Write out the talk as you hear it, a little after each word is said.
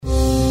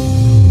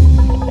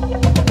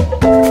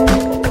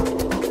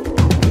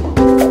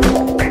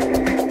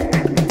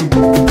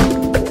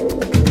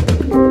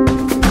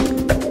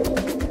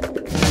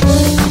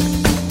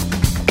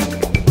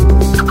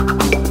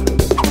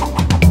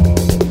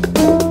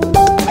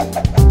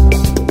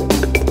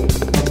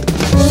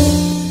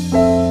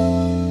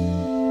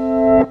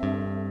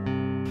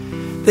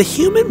The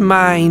human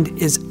mind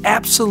is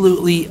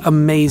absolutely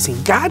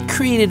amazing. God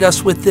created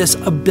us with this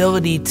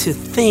ability to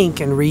think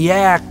and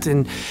react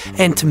and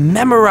to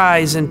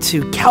memorize and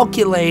to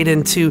calculate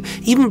and to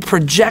even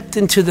project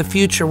into the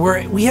future,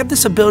 where we have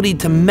this ability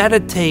to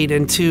meditate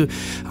and to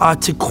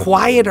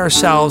quiet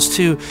ourselves,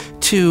 to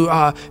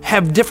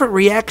have different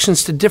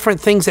reactions to different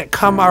things that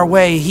come our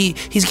way.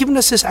 He's given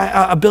us this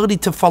ability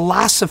to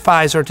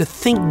philosophize or to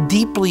think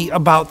deeply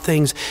about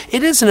things.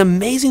 It is an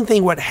amazing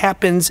thing what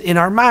happens in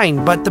our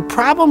mind, but the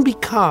problem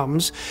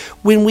becomes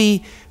when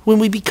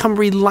we become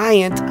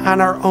reliant on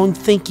our own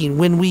thinking,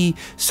 when we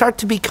start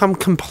to become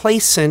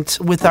complacent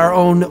with our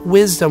own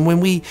wisdom, when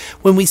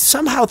we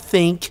somehow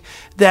think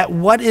that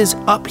what is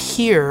up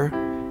here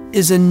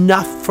is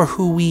enough for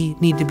who we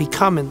need to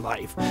become in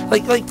life.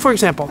 Like for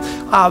example,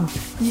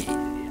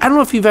 I don't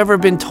know if you've ever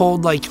been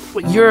told, like,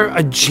 you're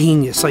a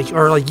genius,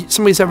 or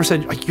somebody's ever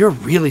said, like, you're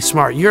really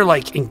smart, you're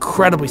like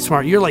incredibly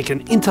smart, you're like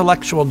an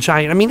intellectual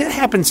giant. I mean, it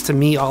happens to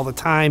me all the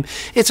time.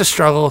 It's a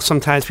struggle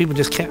sometimes. People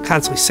just can't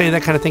constantly say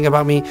that kind of thing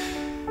about me.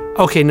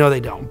 Okay, no,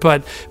 they don't.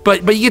 But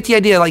you get the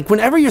idea. Like,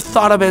 whenever you're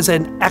thought of as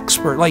an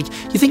expert, like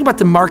you think about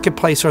the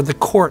marketplace or the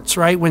courts,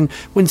 right? When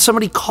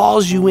somebody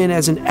calls you in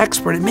as an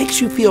expert, it makes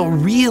you feel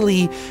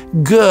really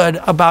good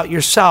about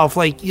yourself,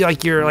 like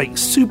you're like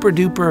super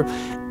duper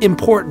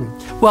important.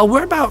 Well,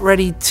 we're about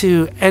ready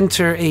to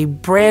enter a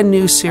brand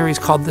new series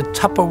called the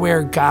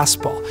Tupperware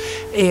Gospel.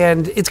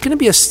 And it's going to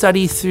be a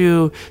study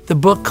through the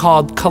book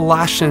called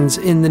Colossians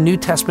in the New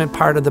Testament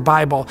part of the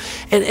Bible.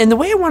 And the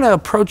way I want to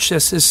approach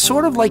this is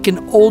sort of like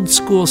an old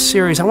school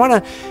series. I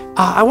want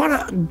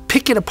to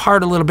pick it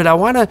apart a little bit. I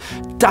want to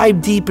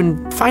dive deep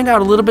and find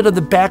out a little bit of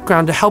the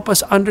background to help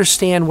us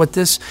understand what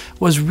this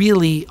was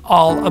really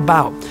all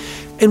about.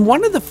 And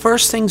one of the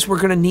first things we're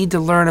going to need to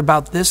learn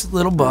about this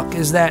little book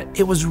is that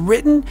it was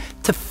written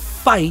to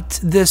fight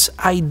this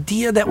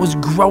idea that was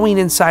growing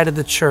inside of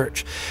the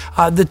church.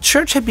 The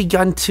church had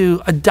begun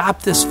to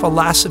adopt this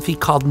philosophy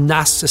called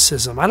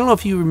Gnosticism. I don't know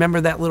if you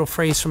remember that little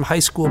phrase from high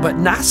school, but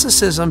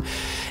Gnosticism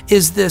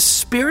is this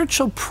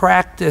spiritual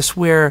practice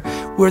where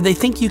they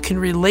think you can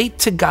relate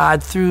to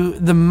God through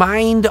the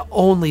mind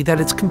only, that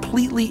it's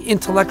completely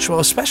intellectual,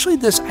 especially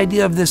this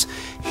idea of this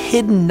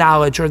hidden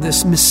knowledge or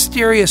this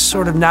mysterious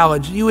sort of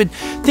knowledge. You would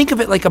think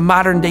of it like a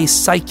modern day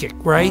psychic,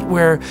 right?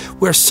 Where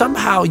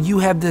somehow you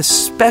have this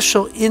special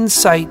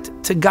insight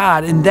to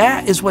God, and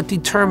that is what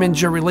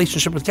determines your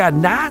relationship with God.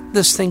 Not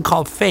this thing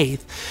called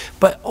faith,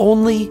 but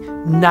only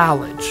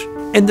knowledge.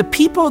 And the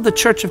people of the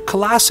Church of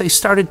Colossae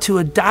started to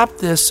adopt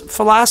this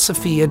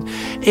philosophy,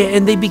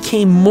 and they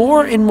became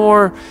more and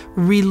more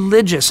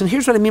religious. And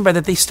here's what I mean by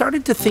that. They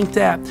started to think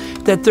that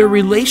their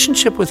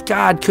relationship with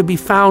God could be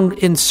found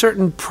in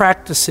certain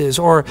practices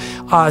or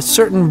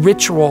certain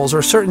rituals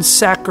or certain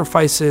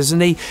sacrifices. And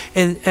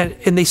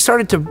they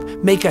started to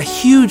make a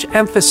huge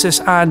emphasis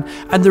on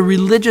the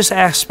religious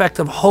aspect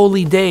of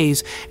holy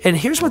days. And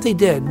here's what they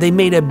did. They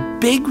made a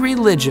big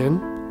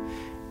religion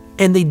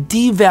and they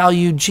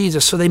devalued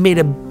Jesus. So they made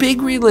a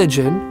big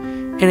religion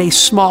and a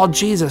small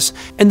Jesus.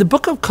 And the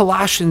book of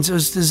Colossians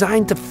was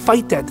designed to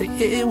fight that.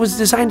 It was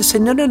designed to say,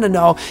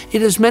 no.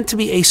 It is meant to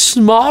be a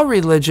small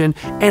religion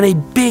and a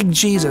big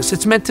Jesus.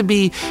 It's meant to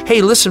be,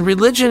 hey, listen,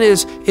 religion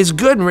is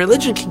good, and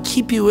religion can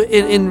keep you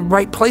in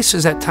right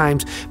places at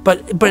times.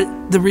 But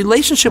the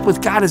relationship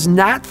with God is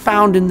not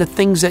found in the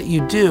things that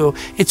you do.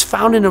 It's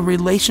found in a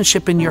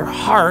relationship in your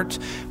heart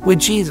with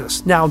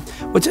Jesus. Now,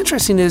 what's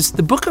interesting is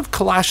the book of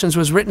Colossians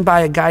was written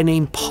by a guy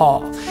named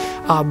Paul.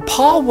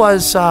 Paul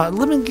was,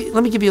 let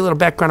me give you a little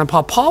background on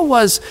Paul. Paul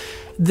was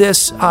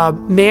this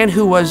man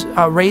who was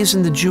raised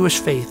in the Jewish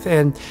faith,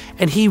 and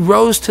he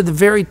rose to the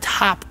very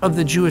top of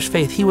the Jewish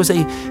faith. He was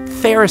a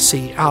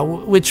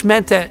Pharisee, which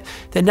meant that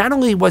not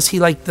only was he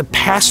like the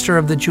pastor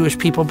of the Jewish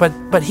people,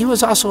 but he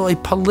was also a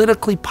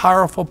politically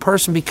powerful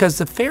person, because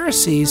the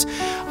Pharisees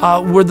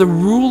were the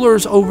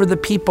rulers over the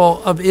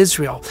people of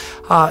Israel.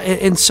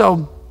 And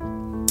so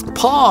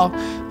Paul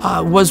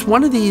was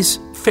one of these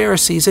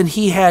Pharisees, and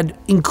he had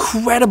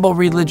incredible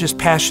religious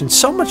passion.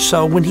 So much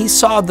so, when he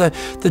saw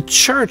the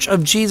church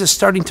of Jesus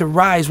starting to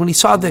rise, when he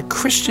saw the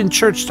Christian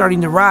church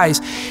starting to rise,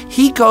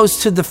 he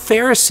goes to the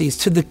Pharisees,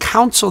 to the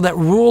council that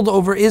ruled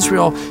over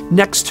Israel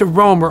next to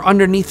Rome or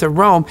underneath of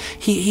Rome.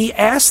 He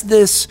asked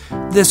this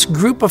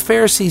group of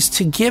Pharisees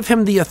to give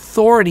him the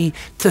authority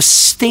to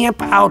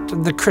stamp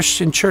out the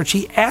Christian church.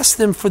 He asked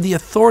them for the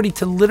authority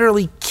to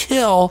literally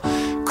kill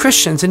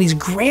Christians, and he's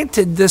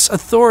granted this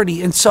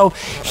authority. And so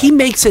he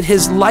makes it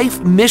his life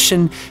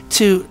mission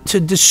to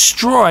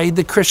destroy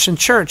the Christian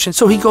church. And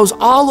so he goes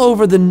all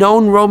over the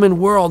known Roman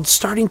world,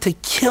 starting to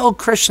kill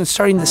Christians,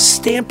 starting to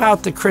stamp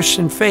out the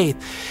Christian faith.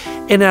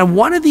 And on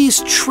one of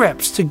these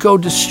trips to go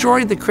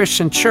destroy the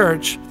Christian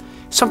church,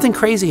 something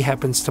crazy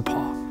happens to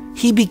Paul.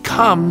 He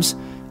becomes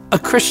a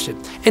Christian.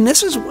 And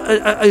this is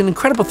an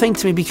incredible thing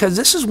to me, because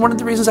this is one of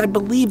the reasons I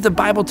believe the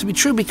Bible to be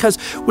true, because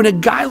when a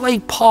guy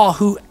like Paul,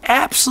 who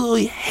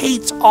absolutely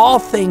hates all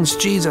things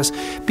Jesus,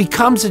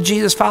 becomes a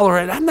Jesus follower,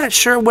 and I'm not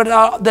sure what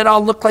that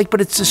all looked like,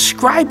 but it's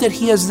described that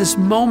he has this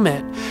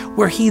moment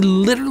where he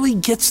literally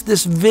gets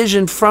this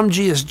vision from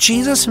Jesus.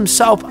 Jesus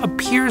himself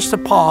appears to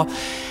Paul,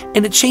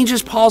 and it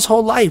changes Paul's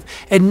whole life.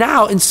 And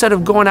now, instead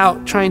of going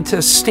out trying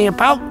to stamp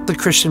out the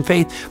Christian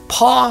faith,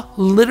 Paul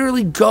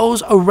literally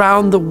goes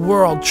around the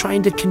world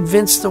trying to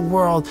convince the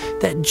world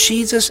that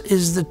Jesus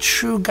is the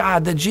true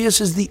God, that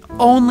Jesus is the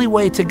only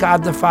way to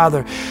God the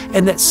Father,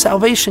 and that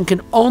salvation can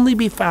only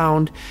be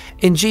found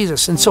in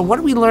Jesus. And so what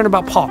do we learn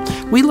about Paul?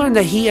 We learn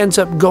that he ends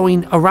up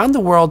going around the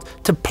world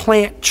to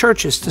plant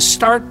churches, to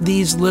start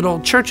these little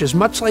churches,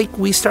 much like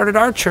we started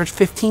our church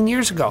 15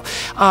 years ago.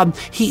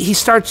 He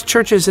starts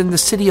churches in the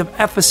city of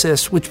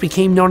Ephesus, which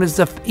became known as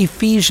the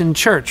Ephesian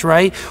church,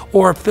 right?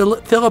 Or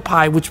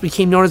Philippi, which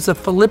became known as the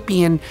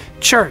Philippian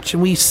church.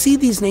 And we see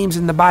these names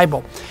in the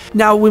Bible.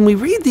 Now, when we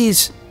read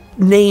these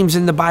names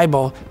in the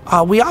Bible,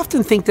 we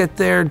often think that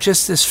they're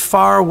just this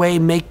far away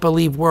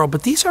make-believe world,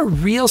 but these are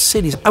real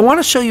cities. I want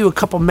to show you a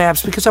couple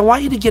maps because I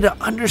want you to get an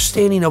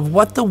understanding of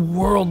what the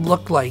world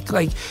looked like.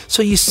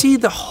 So you see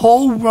the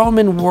whole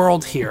Roman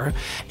world here,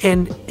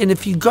 and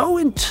if you go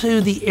into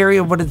the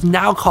area of what is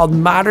now called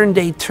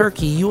modern-day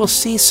Turkey, you will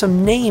see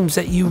some names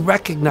that you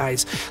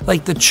recognize,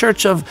 like the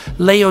Church of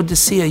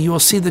Laodicea. You will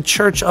see the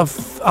Church of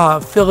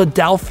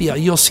Philadelphia.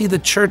 You'll see the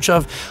Church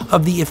of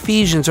the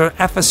Ephesians or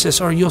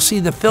Ephesus, or you'll see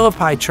the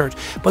Philippi church,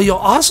 but you'll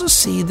also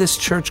see this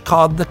church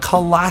called the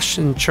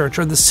Colossian church,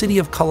 or the city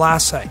of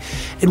Colossae.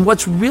 And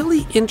what's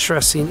really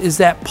interesting is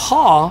that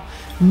Paul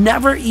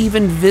never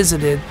even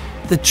visited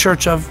the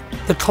church of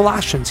the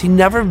Colossians. He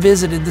never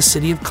visited the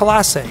city of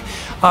Colossae.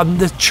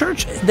 The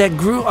church that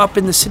grew up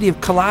in the city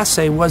of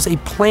Colossae was a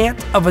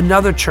plant of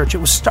another church. It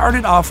was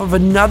started off of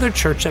another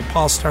church that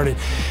Paul started,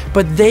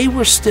 but they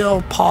were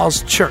still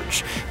Paul's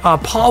church.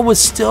 Paul was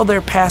still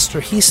their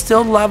pastor. He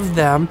still loved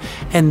them,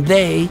 and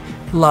they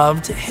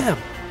loved him.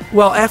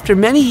 Well, after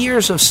many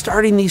years of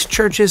starting these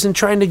churches and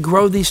trying to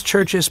grow these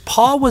churches,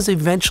 Paul was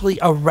eventually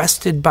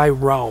arrested by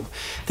Rome.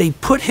 They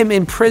put him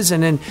in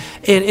prison,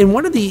 and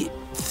one of the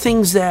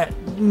things that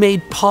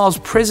made Paul's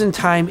prison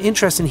time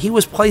interesting, he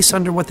was placed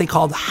under what they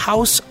called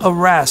house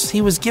arrest.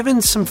 He was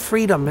given some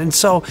freedom, and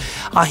so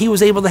he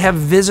was able to have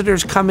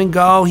visitors come and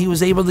go. He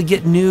was able to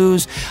get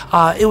news.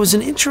 It was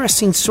an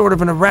interesting sort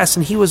of an arrest,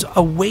 and he was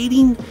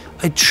awaiting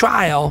a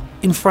trial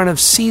in front of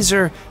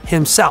Caesar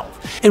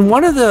himself. And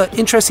one of the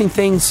interesting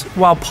things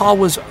while Paul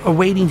was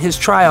awaiting his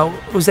trial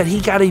was that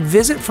he got a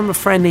visit from a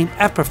friend named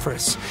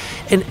Epaphras.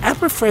 And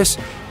Epaphras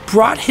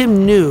brought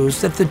him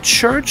news that the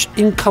church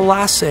in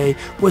Colossae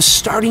was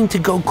starting to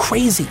go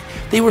crazy.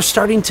 They were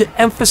starting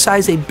to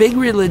emphasize a big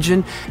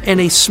religion and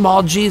a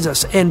small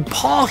Jesus. And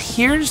Paul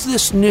hears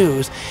this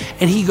news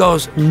and he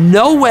goes,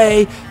 no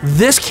way,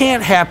 this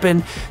can't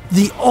happen.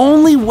 The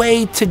only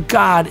way to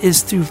God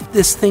is through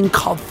this thing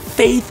called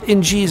faith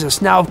in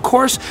Jesus. Now, of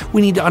course,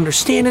 we need to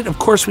understand it. Of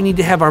course, we need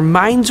to have our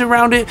minds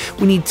around it.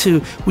 We need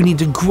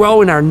to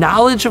grow in our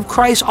knowledge of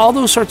Christ, all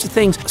those sorts of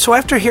things. So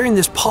after hearing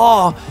this,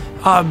 Paul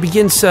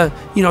begins to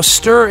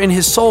stir in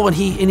his soul, and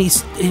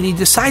he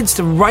decides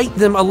to write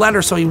them a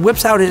letter. So he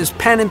whips out his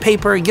pen and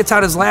paper, he gets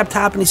out his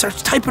laptop, and he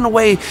starts typing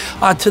away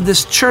to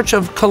this church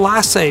of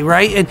Colossae,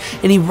 right?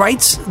 And he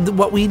writes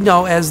what we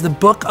know as the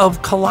book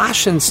of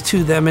Colossians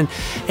to them, and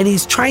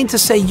he's trying to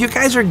say, you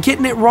guys are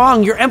getting it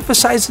wrong. You're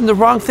emphasizing the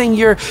wrong thing.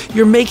 You're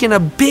making a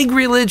big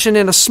religion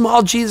and a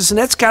small Jesus, and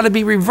that's got to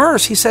be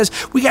reversed. He says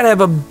we got to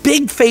have a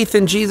big faith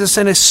in Jesus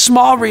and a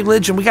small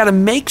religion. We got to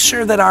make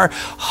sure that our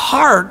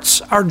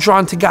hearts are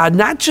drawn to God,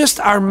 not just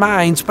our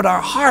minds, but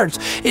our hearts.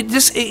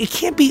 It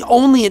can't be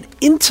only an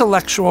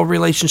intellectual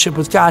relationship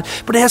with God,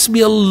 but it has to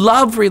be a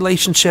love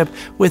relationship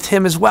with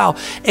Him as well.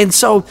 And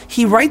so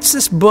he writes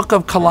this book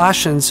of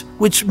Colossians,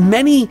 which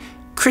many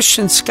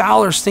Christian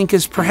scholars think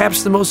is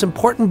perhaps the most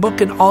important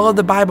book in all of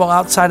the Bible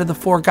outside of the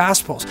four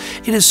Gospels.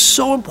 It is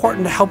so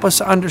important to help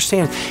us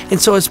understand. And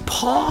so as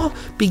Paul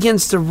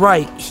begins to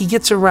write, he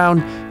gets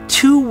around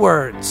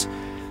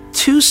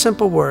two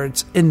simple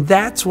words, and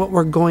that's what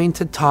we're going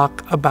to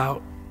talk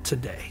about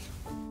today.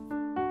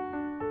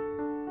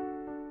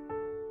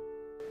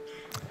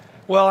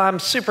 Well, I'm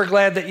super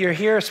glad that you're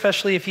here,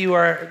 especially if you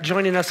are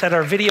joining us at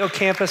our video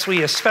campus.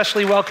 We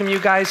especially welcome you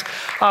guys.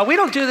 We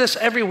don't do this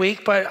every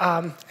week, but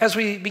as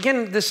we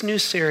begin this new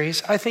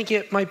series, I think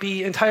it might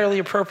be entirely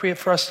appropriate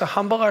for us to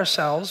humble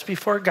ourselves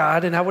before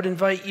God. And I would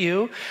invite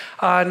you,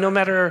 no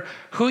matter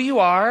who you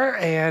are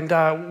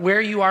and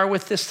where you are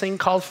with this thing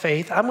called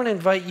faith, I'm going to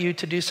invite you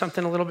to do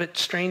something a little bit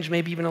strange,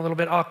 maybe even a little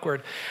bit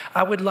awkward.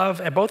 I would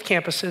love at both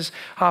campuses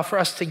for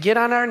us to get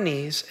on our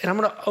knees, and I'm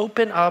going to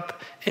open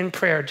up in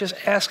prayer, just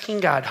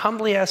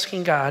humbly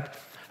asking God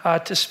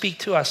to speak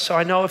to us. So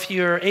I know if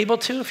you're able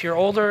to, if you're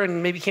older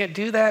and maybe can't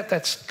do that,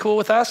 that's cool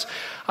with us.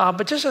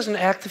 But just as an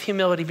act of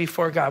humility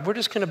before God, we're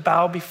just going to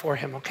bow before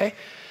Him, okay?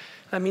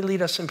 Let me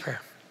lead us in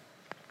prayer.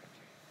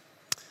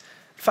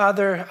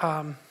 Father,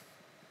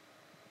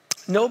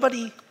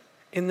 Nobody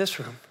in this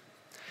room,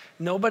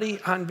 nobody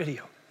on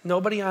video,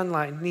 nobody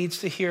online needs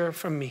to hear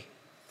from me.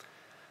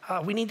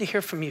 We need to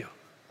hear from you.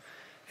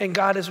 And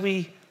God, as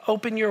we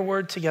open your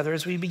word together,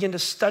 as we begin to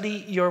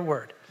study your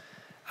word,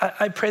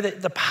 I pray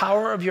that the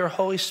power of your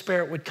Holy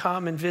Spirit would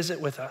come and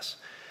visit with us.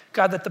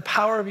 God, that the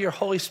power of your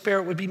Holy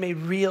Spirit would be made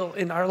real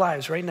in our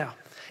lives right now,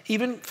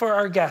 even for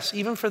our guests,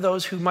 even for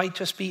those who might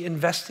just be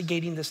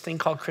investigating this thing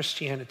called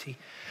Christianity.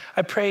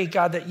 I pray,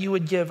 God, that you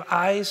would give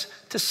eyes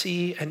to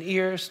see and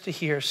ears to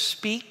hear.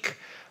 Speak,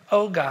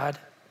 oh God,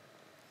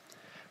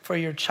 for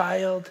your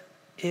child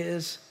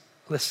is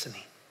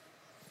listening.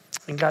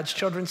 And God's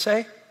children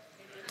say,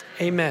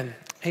 amen.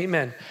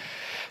 Amen.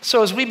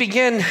 So as we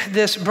begin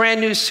this brand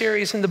new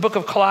series in the book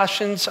of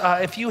Colossians,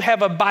 if you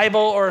have a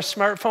Bible or a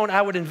smartphone,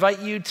 I would invite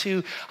you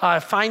to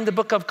find the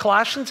book of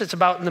Colossians. It's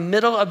about in the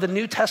middle of the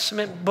New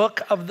Testament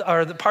book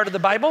or the part of the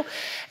Bible.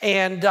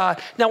 And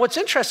now what's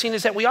interesting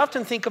is that we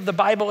often think of the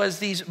Bible as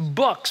these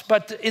books,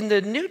 but in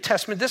the New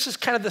Testament, this is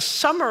kind of the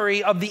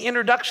summary of the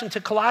introduction to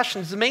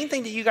Colossians. The main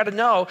thing that you got to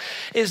know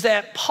is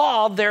that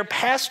Paul, their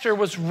pastor,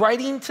 was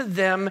writing to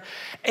them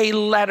a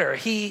letter.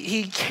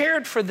 He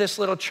cared for this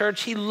little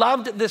church. He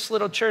loved this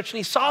little church, and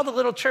he saw the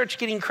little church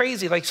getting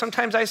crazy. Like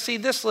sometimes I see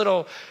this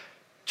little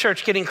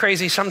church getting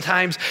crazy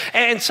sometimes.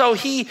 And so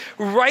he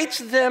writes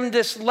them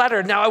this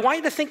letter. Now I want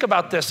you to think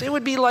about this. It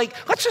would be like,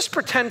 let's just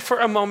pretend for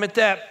a moment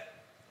that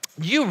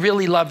you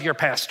really love your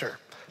pastor.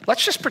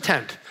 Let's just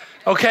pretend.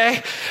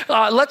 Okay?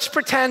 Let's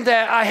pretend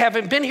that I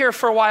haven't been here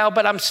for a while,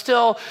 but I'm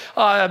still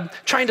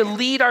trying to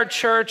lead our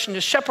church and to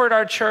shepherd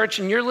our church,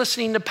 and you're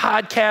listening to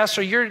podcasts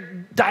or you're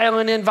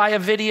dialing in via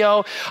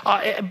video.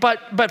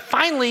 But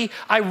finally,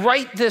 I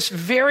write this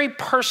very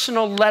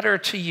personal letter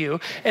to you,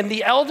 and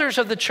the elders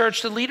of the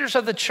church, the leaders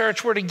of the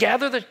church, were to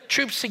gather the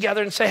troops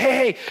together and say,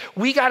 hey,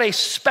 we got a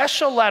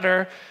special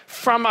letter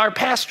from our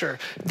pastor.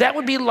 That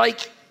would be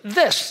like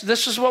this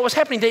is what was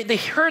happening. They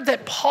heard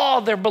that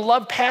Paul, their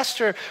beloved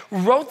pastor,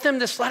 wrote them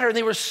this letter, and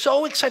they were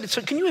so excited.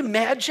 So can you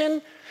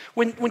imagine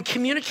when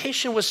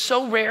communication was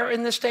so rare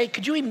in this day?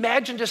 Could you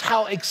imagine just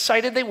how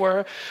excited they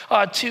were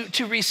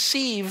to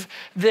receive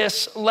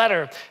this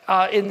letter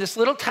in this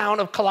little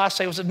town of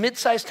Colossae? It was a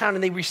mid-sized town,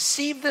 and they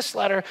received this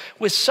letter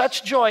with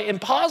such joy.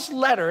 And Paul's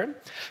letter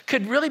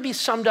could really be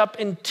summed up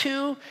in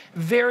two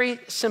very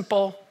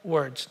simple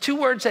words, two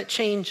words that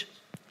change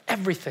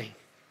everything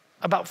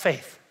about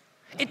faith.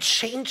 It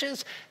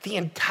changes the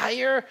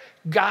entire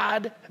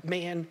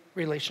God-man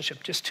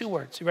relationship. Just two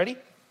words. You ready?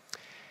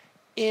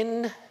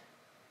 In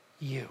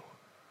you.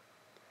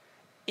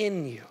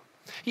 In you.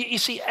 You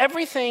see,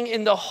 everything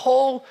in the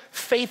whole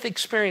faith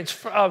experience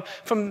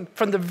from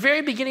the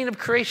very beginning of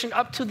creation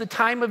up to the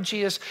time of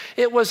Jesus,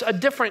 it was a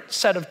different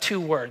set of two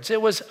words.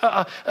 It was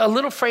a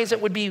little phrase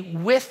that would be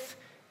with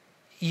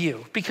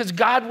you, because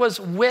God was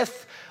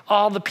with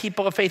all the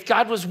people of faith.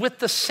 God was with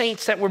the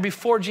saints that were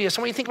before Jesus.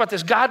 And when you think about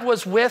this, God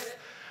was with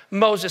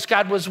Moses.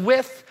 God was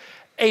with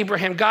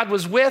Abraham. God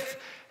was with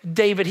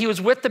David. He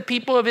was with the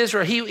people of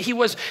Israel. He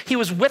was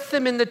with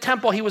them in the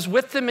temple. He was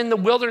with them in the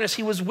wilderness.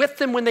 He was with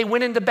them when they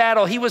went into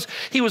battle. He was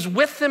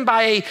with them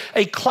by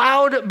a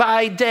cloud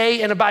by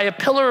day and by a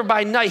pillar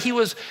by night. He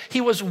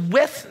was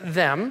with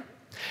them.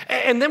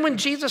 And then when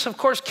Jesus, of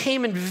course,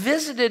 came and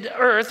visited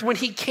earth, when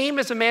he came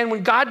as a man,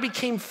 when God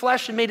became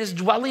flesh and made his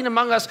dwelling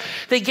among us,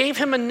 they gave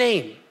him a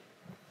name.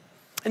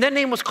 And that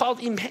name was called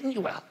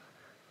Emmanuel,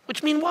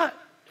 which means what?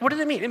 What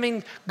did it mean? It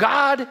means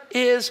God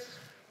is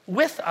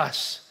with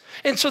us.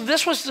 And so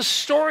this was the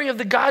story of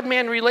the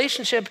God-man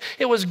relationship.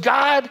 It was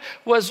God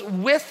was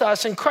with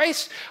us, and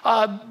Christ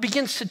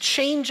begins to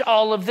change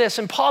all of this.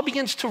 And Paul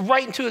begins to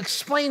write and to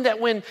explain that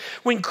when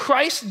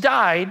Christ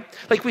died,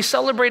 like we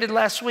celebrated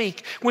last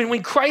week,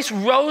 when Christ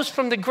rose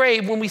from the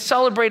grave, when we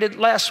celebrated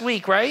last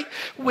week, right?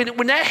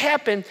 When that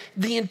happened,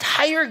 the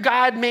entire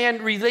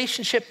God-man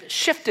relationship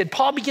shifted.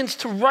 Paul begins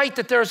to write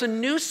that there's a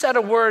new set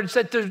of words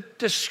that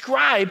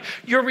describe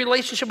your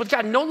relationship with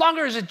God. No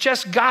longer is it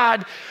just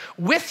God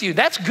with you.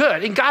 That's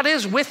good, and God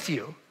is with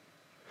you.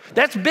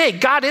 That's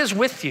big. God is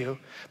with you.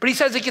 But he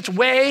says it gets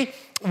way,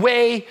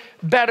 way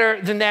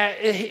better than that.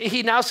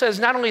 He now says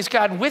not only is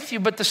God with you,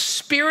 but the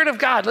Spirit of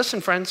God.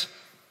 Listen, friends,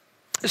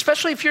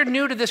 especially if you're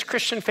new to this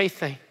Christian faith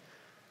thing,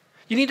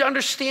 you need to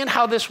understand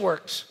how this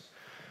works.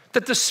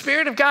 That the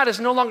Spirit of God is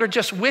no longer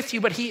just with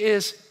you, but he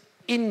is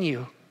in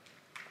you.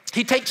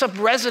 He takes up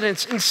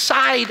residence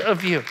inside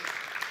of you.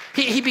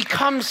 He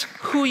becomes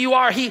who you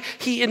are. He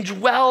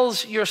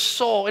indwells your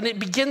soul, and it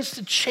begins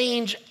to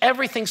change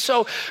everything.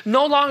 So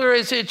no longer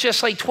is it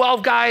just like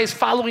 12 guys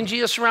following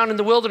Jesus around in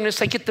the wilderness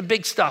that get the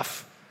big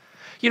stuff.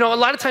 You know, a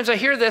lot of times I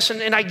hear this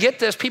and I get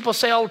this. People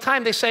say all the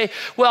time, they say,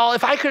 well,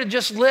 if I could have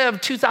just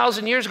lived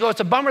 2,000 years ago, it's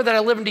a bummer that I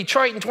live in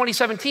Detroit in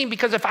 2017,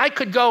 because if I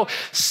could go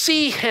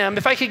see him,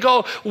 if I could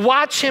go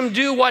watch him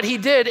do what he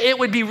did, it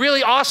would be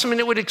really awesome and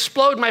it would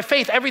explode my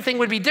faith. Everything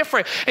would be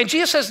different. And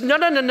Jesus says,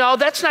 no,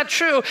 that's not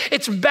true.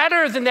 It's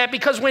better than that,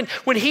 because when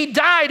he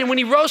died and when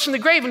he rose from the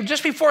grave and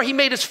just before he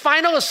made his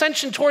final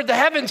ascension toward the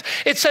heavens,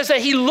 it says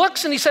that he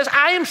looks and he says,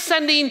 I am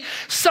sending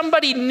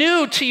somebody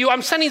new to you.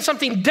 I'm sending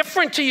something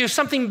different to you,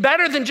 something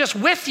better than just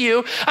with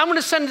you. I'm going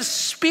to send the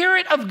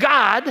Spirit of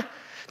God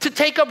to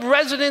take up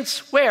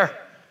residence where?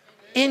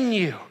 In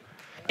you.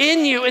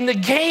 In you. And the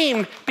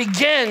game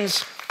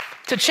begins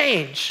to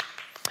change.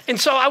 And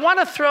so I want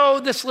to throw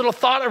this little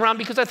thought around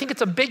because I think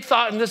it's a big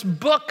thought, and this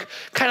book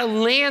kind of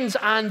lands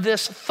on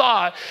this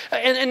thought.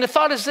 And the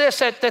thought is this,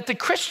 that the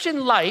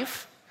Christian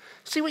life,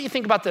 see what you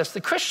think about this.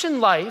 The Christian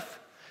life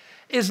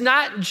is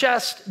not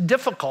just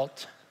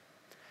difficult.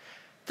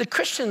 The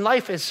Christian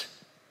life is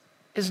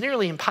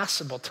nearly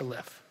impossible to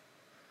live.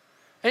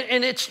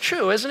 And it's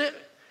true, isn't it?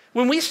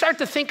 When we start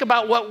to think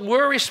about what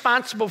we're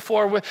responsible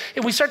for,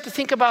 and we start to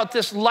think about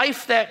this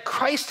life that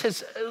Christ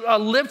has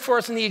lived for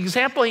us and the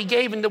example he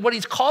gave and what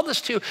he's called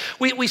us to,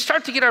 we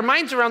start to get our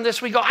minds around this.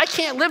 We go, I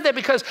can't live that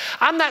because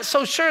I'm not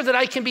so sure that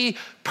I can be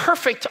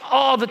perfect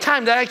all the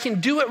time, that I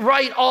can do it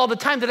right all the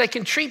time, that I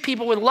can treat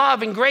people with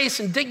love and grace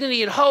and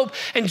dignity and hope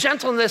and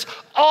gentleness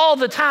all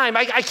the time.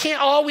 I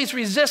can't always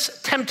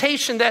resist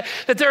temptation, that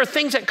there are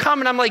things that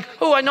come and I'm like,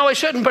 oh, I know I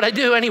shouldn't, but I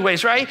do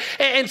anyways, right?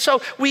 And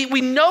so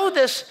we know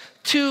this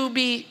to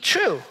be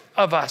true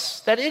of us,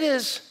 that it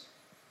is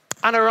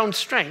on our own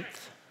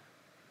strength,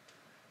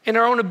 in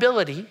our own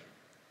ability,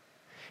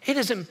 it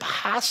is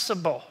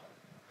impossible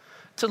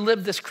to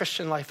live this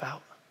Christian life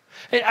out.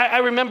 I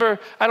remember,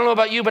 I don't know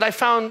about you, but I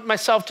found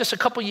myself just a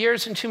couple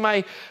years into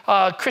my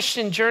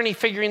Christian journey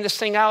figuring this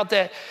thing out,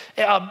 that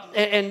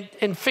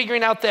and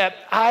figuring out that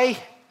I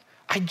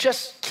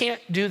just can't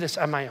do this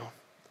on my own.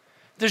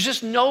 There's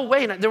just no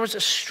way. And there was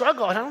a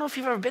struggle. And I don't know if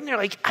you've ever been there.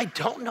 Like, I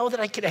don't know that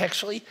I could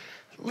actually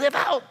live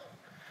out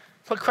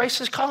what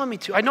Christ is calling me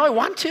to. I know I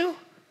want to.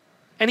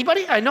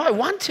 Anybody? I know I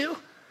want to.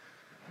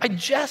 I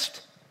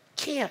just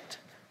can't.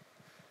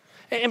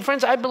 And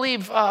friends, I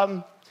believe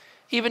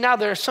even now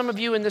there are some of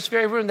you in this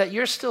very room that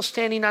you're still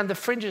standing on the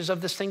fringes of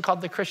this thing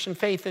called the Christian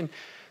faith. And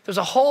there's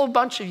a whole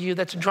bunch of you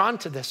that's drawn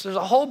to this. There's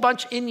a whole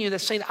bunch in you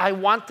that's saying, I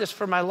want this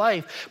for my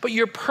life. But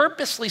you're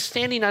purposely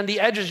standing on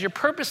the edges. You're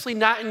purposely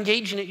not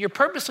engaging it. You're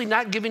purposely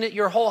not giving it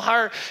your whole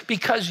heart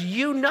because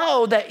you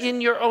know that in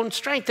your own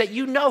strength, that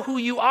you know who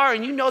you are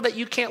and you know that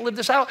you can't live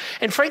this out.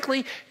 And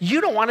frankly,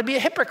 you don't want to be a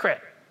hypocrite.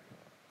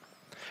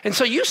 And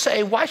so you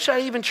say, why should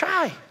I even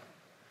try?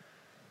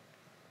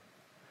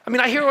 I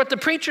mean, I hear what the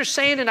preacher's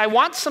saying and I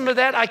want some of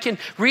that. I can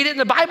read it in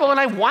the Bible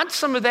and I want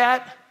some of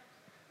that.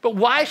 But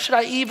why should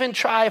I even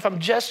try if I'm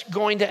just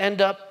going to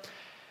end up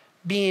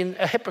being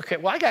a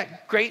hypocrite? Well, I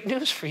got great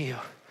news for you.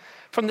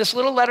 From this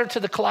little letter to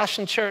the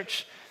Colossian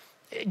church,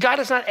 God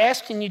is not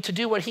asking you to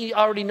do what he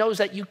already knows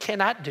that you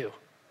cannot do.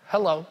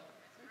 Hello.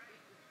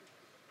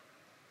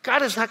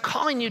 God is not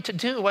calling you to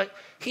do what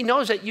he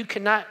knows that you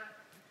cannot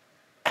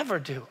ever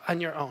do on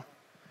your own.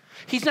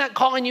 He's not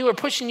calling you or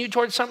pushing you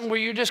towards something where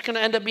you're just going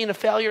to end up being a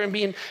failure and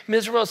being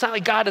miserable. It's not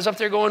like God is up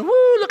there going,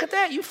 woo, look at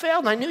that, you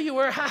failed, and I knew you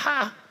were, ha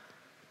ha.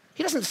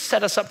 He doesn't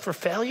set us up for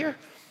failure.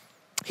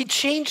 He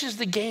changes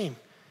the game.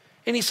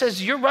 And he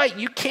says, you're right,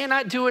 you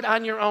cannot do it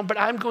on your own, but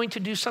I'm going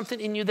to do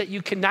something in you that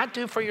you cannot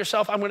do for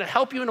yourself. I'm going to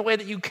help you in a way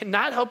that you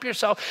cannot help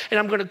yourself, and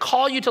I'm going to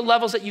call you to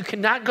levels that you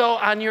cannot go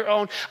on your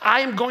own.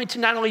 I am going to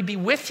not only be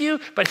with you,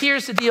 but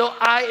here's the deal,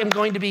 I am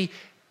going to be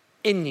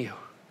in you.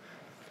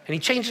 And he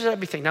changes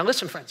everything. Now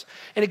listen, friends,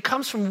 and it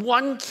comes from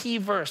one key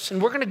verse,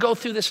 and we're going to go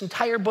through this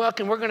entire book,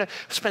 and we're going to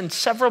spend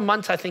several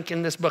months, I think,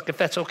 in this book, if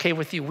that's okay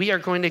with you. We are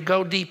going to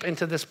go deep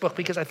into this book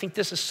because I think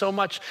this is so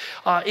much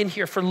in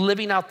here for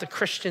living out the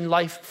Christian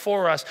life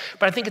for us.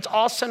 But I think it's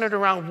all centered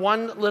around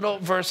one little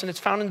verse, and it's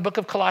found in the book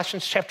of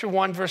Colossians, chapter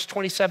 1, verse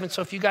 27.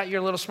 So if you got your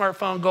little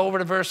smartphone, go over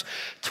to verse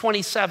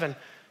 27.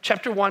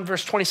 Chapter 1,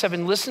 verse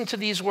 27, listen to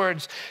these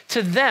words.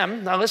 To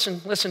them, now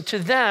listen, to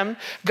them,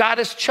 God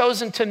has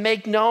chosen to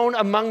make known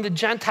among the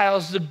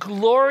Gentiles the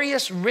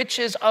glorious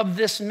riches of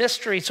this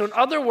mystery. So in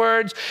other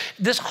words,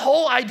 this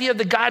whole idea of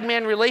the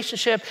God-man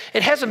relationship,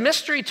 it has a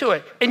mystery to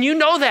it. And you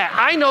know that,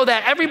 I know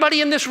that.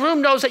 Everybody in this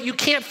room knows that you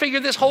can't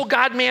figure this whole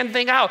God-man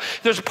thing out.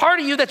 There's a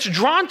part of you that's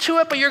drawn to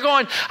it, but you're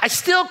going, I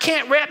still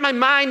can't wrap my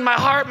mind, my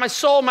heart, my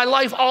soul, my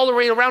life all the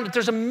way around it.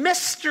 There's a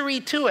mystery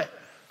to it.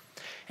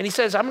 And he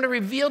says, I'm going to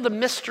reveal the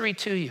mystery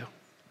to you.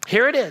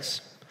 Here it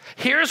is.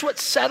 Here's what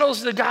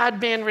settles the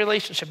God-man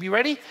relationship. You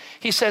ready?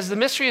 He says, the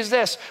mystery is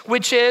this,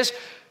 which is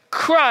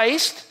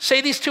Christ,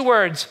 say these two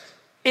words,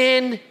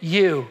 in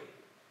you.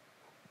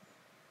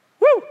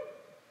 Woo!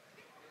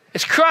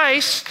 It's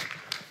Christ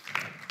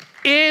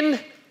in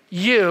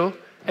you,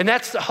 and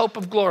that's the hope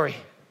of glory.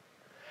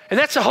 And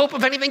that's the hope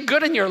of anything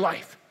good in your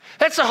life.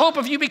 That's the hope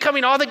of you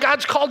becoming all that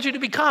God's called you to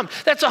become.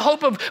 That's a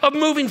hope of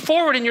moving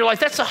forward in your life.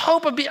 That's a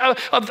hope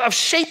of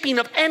shaping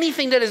of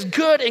anything that is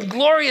good and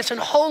glorious and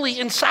holy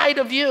inside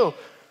of you.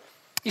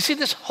 You see,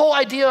 this whole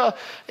idea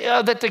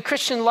that the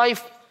Christian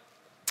life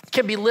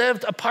can be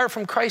lived apart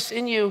from Christ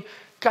in you,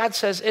 God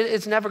says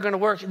it's never going to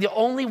work. The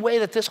only way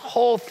that this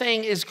whole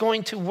thing is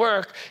going to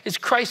work is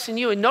Christ in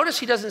you. And notice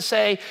he doesn't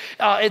say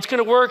it's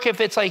going to work if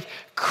it's like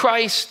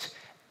Christ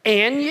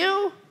and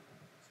you.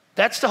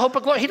 That's the hope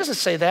of glory. He doesn't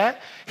say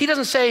that. He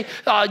doesn't say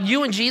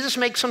you and Jesus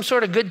make some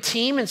sort of good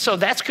team, and so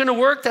that's going to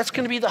work. That's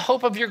going to be the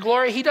hope of your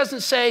glory. He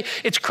doesn't say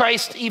it's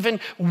Christ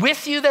even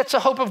with you. That's the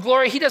hope of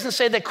glory. He doesn't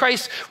say that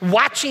Christ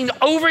watching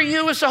over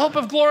you is the hope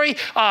of glory,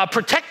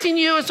 protecting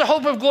you is the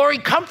hope of glory,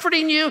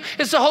 comforting you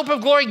is the hope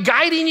of glory,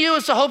 guiding you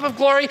is the hope of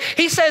glory.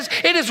 He says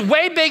it is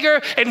way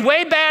bigger and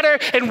way better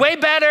and way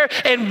better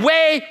and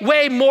way,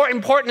 way more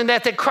important than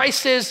that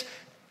Christ is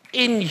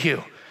in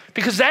you,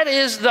 because that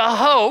is the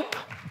hope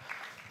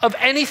of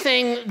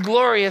anything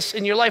glorious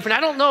in your life. And I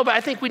don't know, but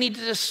I think we need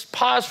to just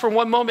pause for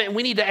one moment and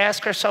we need to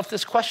ask ourselves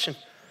this question.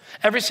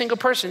 Every single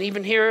person,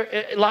 even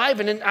here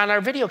live and on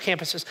our video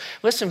campuses.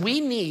 Listen,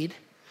 we need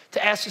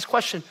to ask this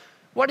question.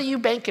 What are you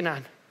banking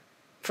on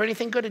for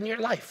anything good in your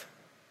life?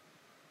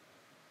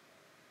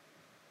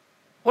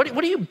 What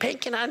are you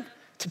banking on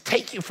to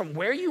take you from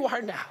where you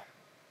are now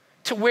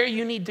to where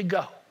you need to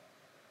go?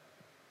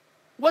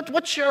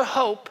 What's your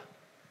hope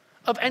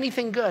of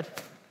anything good?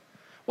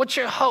 What's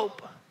your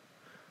hope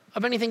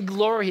of anything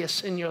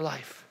glorious in your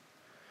life?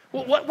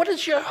 What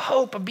is your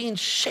hope of being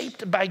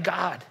shaped by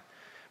God?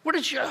 What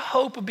is your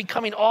hope of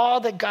becoming all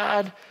that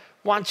God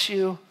wants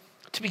you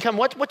to become?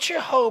 What's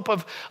your hope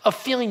of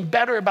feeling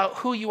better about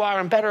who you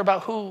are and better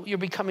about who you're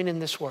becoming in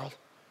this world?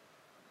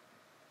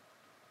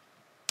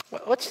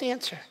 What's the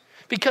answer?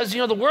 Because,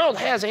 the world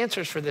has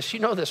answers for this.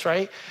 You know this,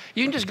 right?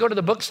 You can just go to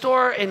the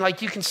bookstore and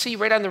you can see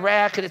right on the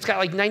rack and it's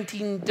got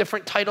 19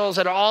 different titles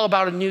that are all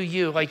about a new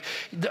you, like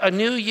a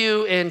new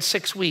you in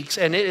 6 weeks,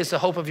 and it is the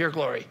hope of your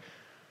glory.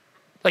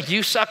 Like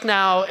you suck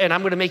now and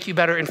I'm gonna make you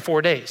better in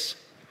 4 days,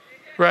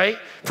 right?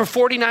 For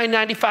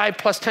 $49.95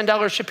 plus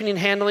 $10 shipping and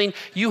handling,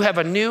 you have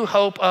a new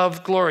hope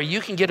of glory.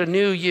 You can get a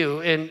new you.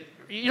 And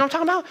you know what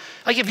I'm talking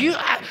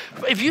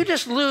about? If you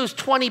just lose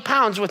 20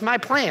 pounds with my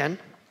plan,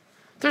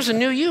 there's a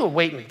new you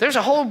awaiting. There's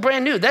a whole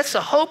brand new. That's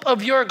the hope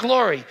of your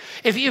glory.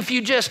 If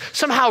you just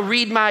somehow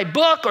read my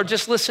book or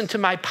just listen to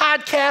my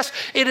podcast,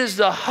 it is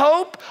the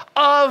hope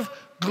of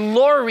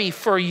glory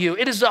for you.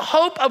 It is the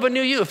hope of a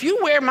new you. If you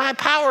wear my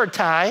power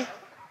tie,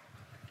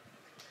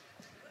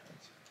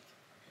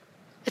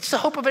 it's the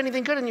hope of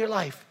anything good in your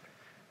life.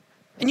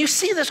 And you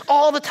see this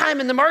all the time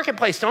in the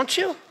marketplace, don't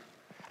you?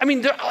 I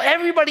mean,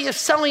 everybody is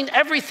selling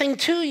everything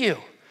to you.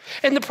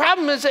 And the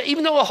problem is that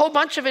even though a whole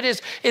bunch of it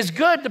is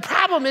good, the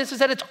problem is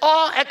that it's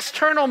all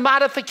external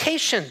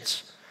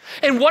modifications.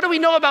 And what do we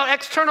know about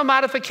external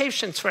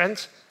modifications,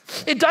 friends?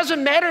 It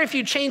doesn't matter if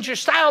you change your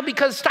style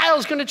because style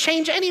is going to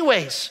change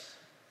anyways.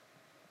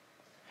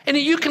 And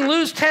you can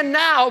lose 10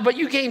 now, but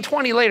you gain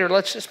 20 later.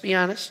 Let's just be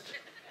honest.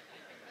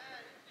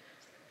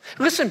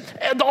 Listen,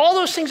 all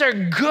those things are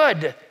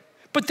good,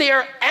 but they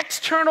are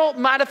external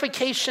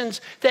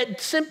modifications that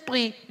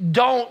simply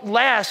don't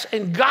last.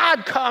 And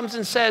God comes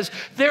and says,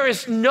 there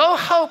is no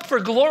hope for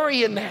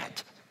glory in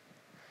that.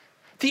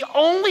 The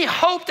only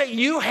hope that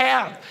you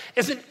have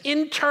is an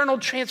internal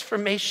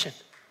transformation,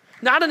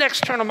 not an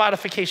external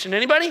modification.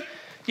 Anybody?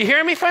 You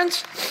hear me,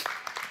 friends?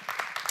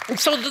 And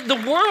so the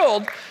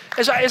world,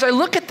 as I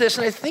look at this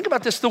and I think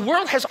about this, the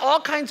world has all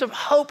kinds of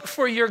hope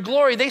for your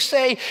glory. They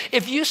say,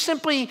 if you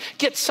simply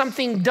get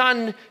something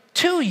done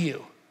to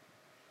you,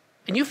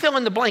 and you fill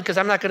in the blank because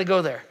I'm not going to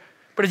go there.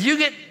 But if you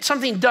get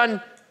something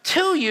done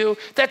to you,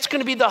 that's going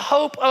to be the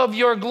hope of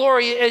your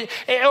glory.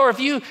 Or if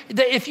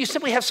you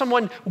simply have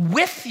someone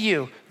with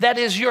you, that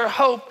is your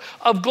hope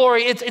of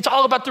glory. It's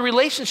all about the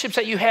relationships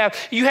that you have.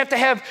 You have to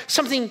have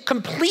something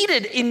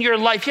completed in your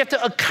life. You have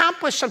to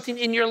accomplish something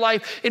in your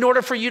life in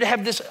order for you to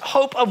have this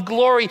hope of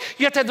glory.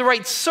 You have to have the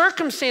right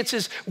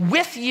circumstances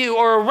with you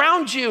or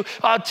around you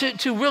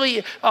to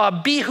really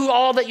be who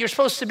all that you're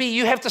supposed to be.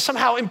 You have to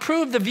somehow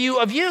improve the view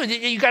of you.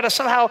 You got to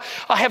somehow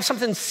have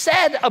something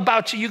said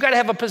about you. You got to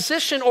have a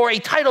position or a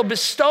title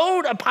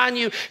bestowed upon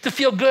you to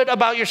feel good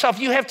about yourself.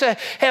 You have to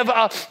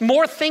have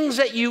more things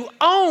that you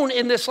own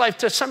in this life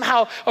to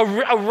somehow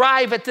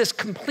arrive at this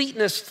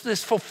completeness,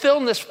 this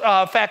fulfillment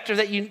factor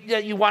that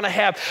you want to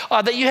have.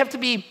 That you have to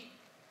be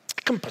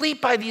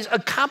complete by these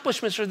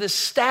accomplishments or this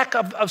stack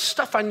of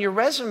stuff on your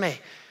resume.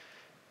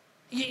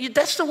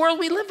 That's the world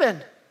we live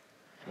in.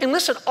 And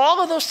listen, all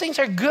of those things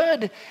are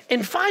good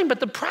and fine, but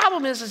the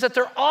problem is that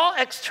they're all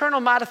external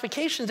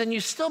modifications and you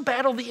still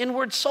battle the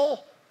inward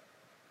soul.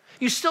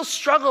 You still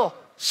struggle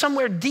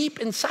somewhere deep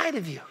inside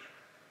of you.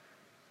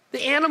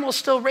 The animal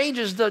still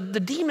rages, the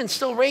demon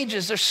still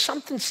rages. There's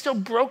something still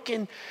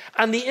broken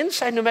on the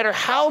inside, no matter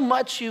how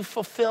much you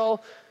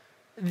fulfill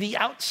the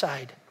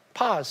outside.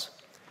 Pause.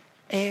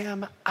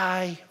 Am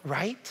I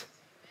right?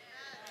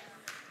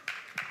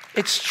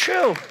 It's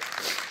true.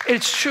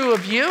 It's true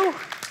of you.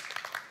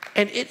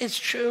 And it is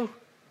true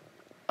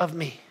of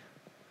me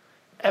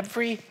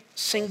every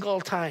single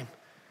time.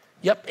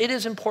 Yep, it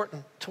is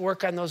important to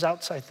work on those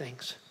outside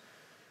things.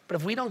 But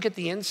if we don't get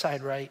the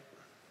inside right,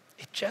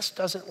 it just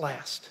doesn't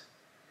last.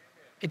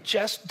 It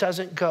just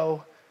doesn't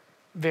go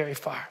very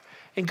far.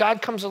 And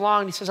God comes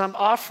along and he says, I'm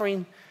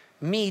offering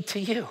me to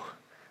you.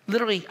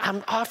 Literally,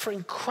 I'm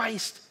offering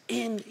Christ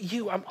in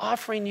you. I'm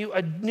offering you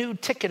a new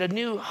ticket, a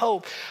new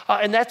hope.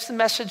 And that's the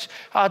message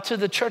to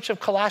the church of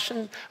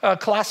Colossae.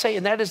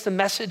 And that is the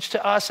message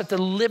to us that the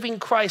living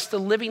Christ, the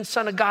living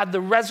Son of God,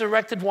 the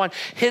resurrected one,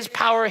 his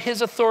power,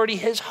 his authority,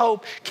 his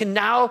hope can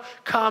now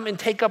come and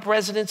take up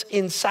residence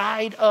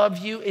inside of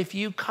you if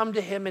you come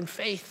to him in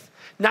faith.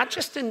 Not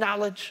just in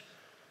knowledge,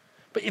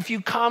 but if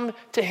you come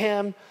to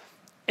him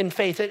in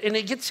faith. And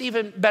it gets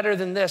even better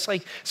than this.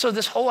 So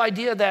this whole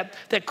idea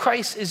that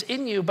Christ is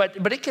in you, but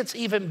it gets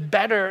even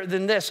better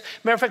than this.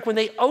 Matter of fact, when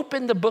they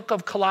open the book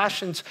of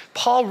Colossians,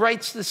 Paul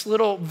writes this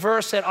little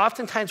verse that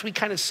oftentimes we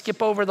kind of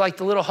skip over, like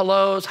the little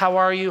hellos, how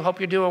are you,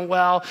 hope you're doing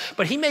well.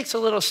 But he makes a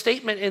little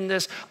statement in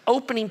this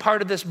opening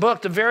part of this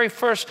book, the very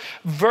first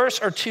verse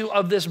or two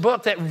of this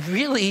book, that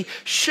really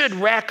should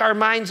rack our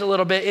minds a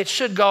little bit. It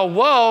should go,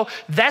 whoa,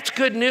 that's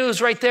good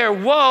news right there.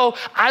 Whoa,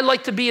 I'd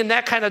like to be in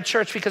that kind of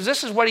church, because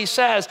this is what he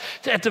says.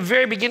 At the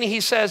very beginning, he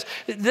says,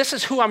 this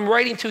is who I'm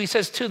writing to. He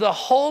says, to the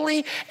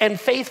holy and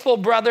faithful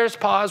brothers,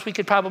 pause, we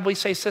could probably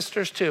say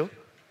sisters too.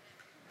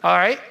 All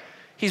right?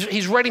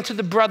 He's writing to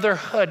the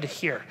brotherhood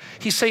here.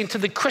 He's saying to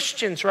the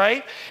Christians,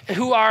 right?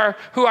 Who are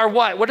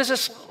what? What does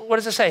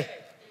it say?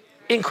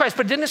 In Christ.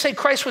 But didn't it say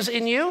Christ was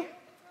in you?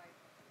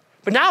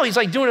 But now he's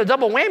like doing a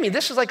double whammy.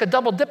 This is like a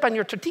double dip on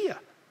your tortilla,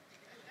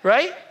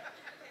 right?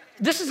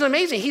 This is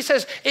amazing. He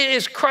says, it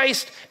is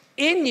Christ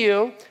in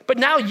you, but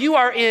now you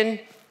are in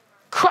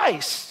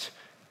Christ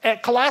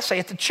at Colossae,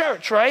 at the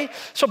church, right?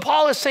 So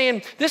Paul is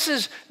saying, this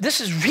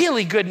is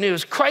really good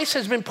news. Christ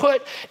has been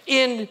put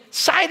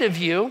inside of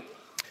you,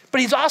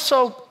 but he's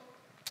also,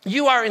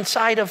 you are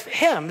inside of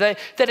him. That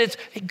it's,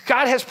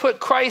 God has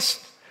put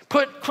Christ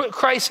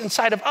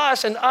inside of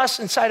us and us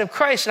inside of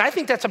Christ. And I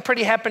think that's a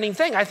pretty happening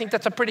thing. I think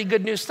that's a pretty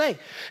good news thing.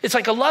 It's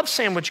like a love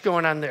sandwich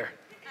going on there,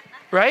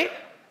 right?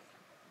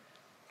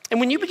 And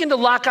when you begin to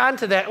lock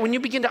onto that, when you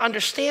begin to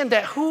understand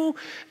that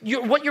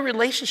what your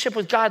relationship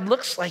with God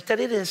looks like, that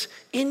it is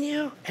in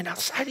you and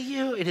outside of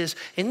you, it is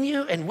in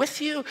you and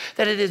with you,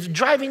 that it is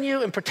driving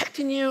you and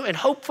protecting you and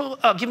hopeful,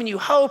 giving you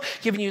hope,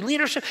 giving you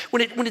leadership.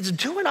 When it's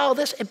doing all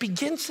this, it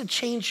begins to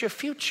change your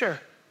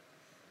future.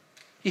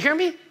 You hear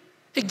me?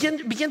 It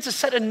begins to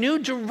set a new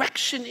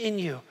direction in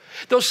you.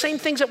 Those same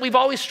things that we've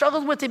always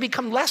struggled with, they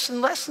become less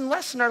and less and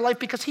less in our life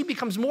because he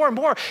becomes more and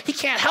more. He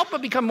can't help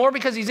but become more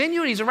because he's in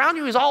you and he's around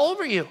you, he's all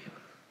over you.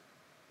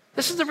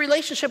 This is the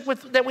relationship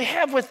that we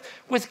have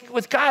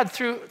with God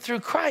through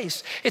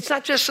Christ. It's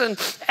not just an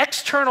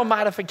external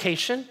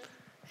modification,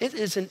 it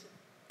is an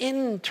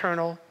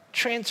internal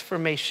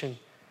transformation.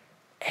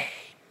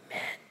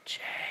 Amen,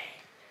 Jay.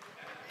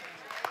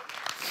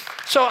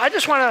 So I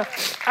just want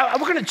to,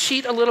 we're going to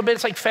cheat a little bit.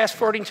 It's like fast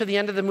forwarding to the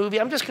end of the movie.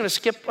 I'm just going to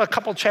skip a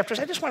couple chapters.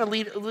 I just want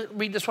to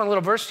read this one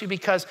little verse to you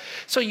because,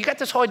 so you got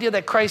this whole idea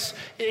that Christ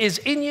is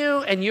in you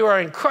and you are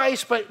in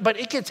Christ, but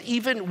it gets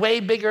even way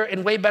bigger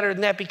and way better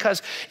than that,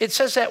 because it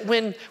says that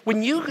when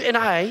you and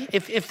I,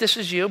 if this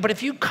is you, but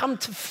if you come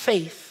to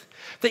faith,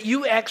 that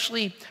you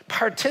actually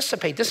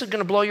participate. This is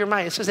going to blow your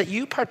mind. It says that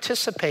you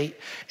participate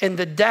in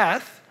the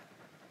death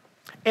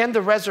and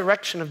the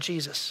resurrection of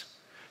Jesus.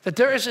 That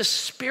there is a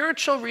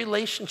spiritual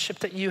relationship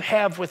that you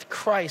have with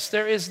Christ.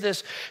 There is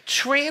this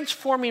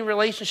transforming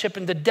relationship,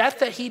 and the death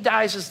that he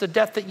dies is the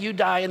death that you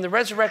die, and the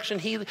resurrection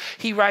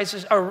he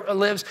rises or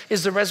lives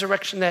is the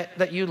resurrection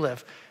that you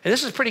live. And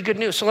this is pretty good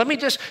news. So let me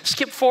just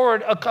skip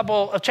forward a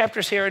couple of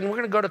chapters here, and we're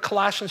going to go to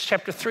Colossians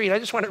chapter 3. And I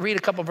just want to read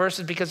a couple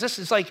verses because this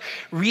is like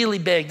really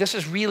big. This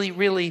is really,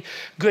 really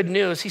good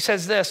news. He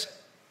says this.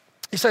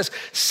 He says,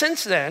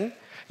 since then,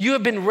 you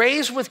have been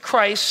raised with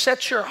Christ,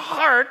 set your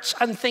hearts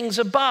on things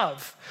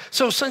above.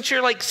 So since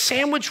you're like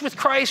sandwiched with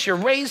Christ, you're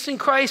raised in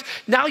Christ,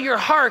 now your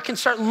heart can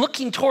start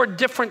looking toward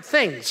different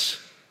things.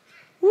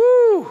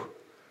 Woo!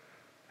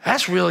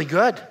 That's really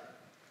good.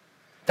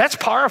 That's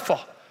powerful.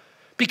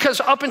 Because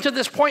up until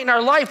this point in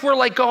our life, we're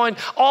like going,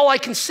 all I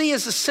can see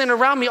is the sin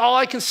around me. All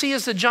I can see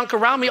is the junk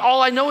around me.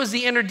 All I know is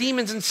the inner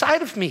demons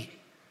inside of me.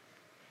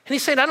 And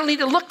he's saying, I don't need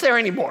to look there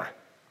anymore.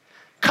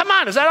 Come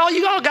on, is that all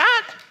you all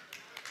got?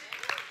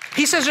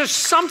 He says there's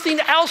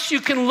something else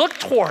you can look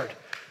toward,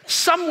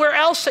 somewhere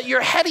else that you're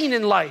heading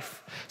in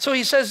life. So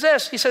he says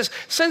this, he says,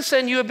 since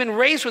then you have been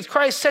raised with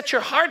Christ, set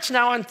your hearts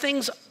now on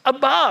things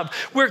above,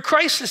 where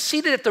Christ is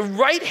seated at the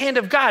right hand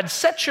of God.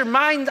 Set your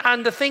mind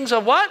on the things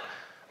of what?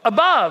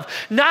 Above,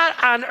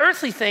 not on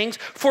earthly things,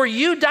 for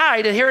you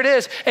died, and here it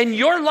is, and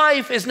your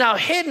life is now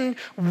hidden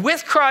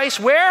with Christ,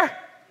 where?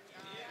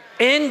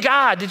 In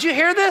God. Did you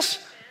hear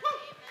this?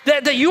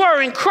 That you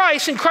are in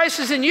Christ and Christ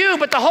is in you,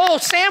 but the whole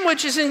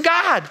sandwich is in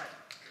God.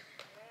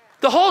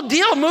 The whole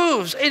deal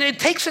moves and it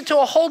takes it to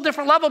a whole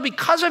different level.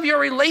 Because of your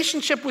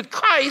relationship with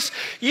Christ,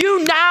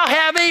 you now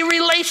have a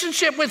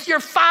relationship with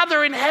your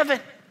Father in heaven.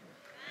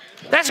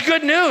 That's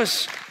good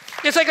news.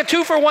 It's like a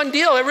 2-for-1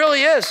 deal. It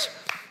really is.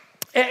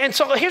 And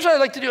so here's what I'd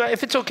like to do.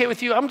 If it's okay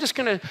with you, I'm just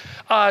going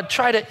to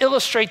try to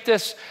illustrate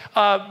this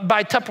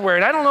by Tupperware.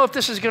 And I don't know if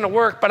this is going to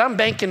work, but I'm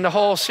banking the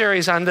whole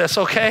series on this,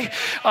 okay?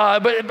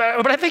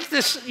 But I think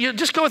this, you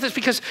just go with this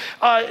because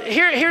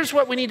here's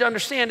what we need to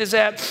understand is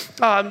that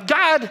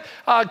God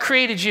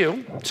created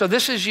you. So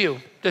this is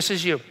you. This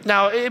is you.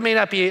 Now, it may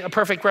not be a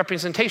perfect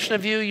representation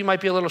of you. You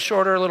might be a little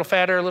shorter, a little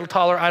fatter, a little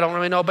taller. I don't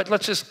really know. But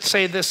let's just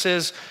say this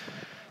is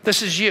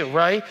you,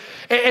 right?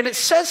 And it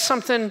says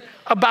something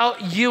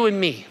about you and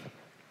me.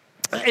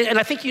 And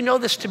I think you know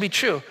this to be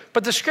true.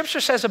 But the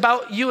scripture says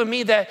about you and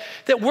me that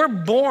we're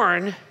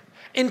born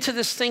into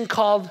this thing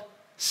called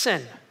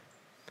sin.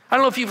 I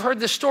don't know if you've heard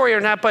this story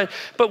or not, but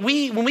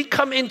when we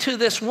come into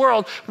this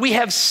world, we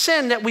have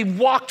sin that we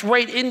walked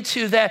right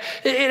into. That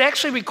it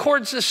actually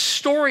records this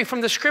story from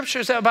the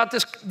scriptures about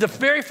the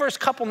very first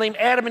couple named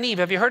Adam and Eve.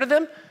 Have you heard of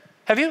them?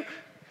 Have you?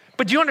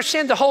 But do you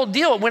understand the whole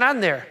deal that went on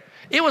there?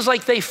 It was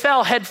like they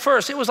fell head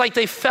first. It was like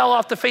they fell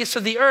off the face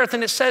of the earth.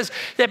 And it says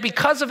that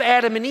because of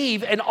Adam and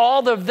Eve and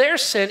all of their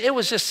sin, it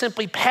was just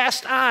simply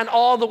passed on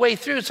all the way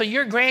through. So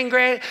your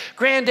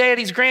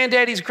granddaddy's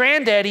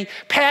granddaddy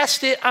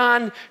passed it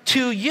on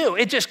to you.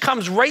 It just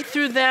comes right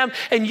through them.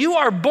 And you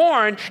are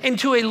born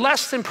into a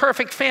less than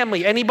perfect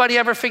family. Anybody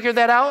ever figured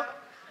that out?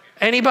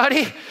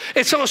 Anybody?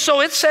 And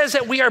so it says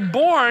that we are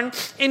born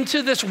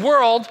into this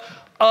world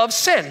of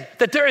sin,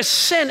 that there is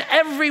sin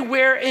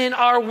everywhere in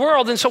our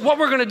world. And so what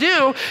we're going to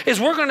do is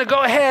we're going to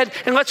go ahead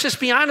and let's just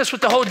be honest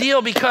with the whole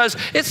deal because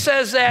it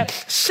says that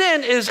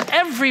sin is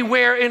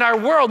everywhere in our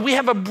world. We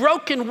have a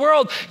broken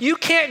world. You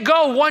can't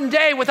go one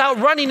day without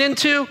running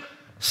into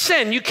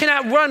sin. You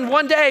cannot run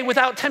one day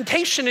without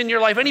temptation in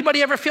your life.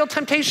 Anybody ever feel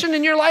temptation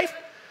in your life?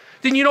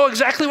 Then you know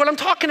exactly what I'm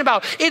talking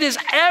about. It is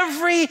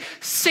every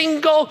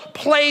single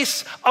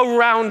place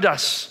around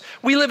us.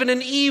 We live in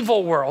an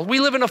evil world.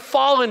 We live in a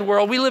fallen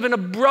world. We live in a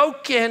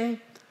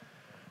broken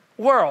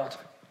world.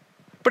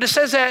 But it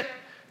says that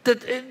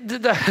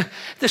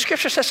the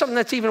scripture says something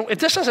that's even, if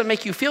this doesn't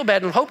make you feel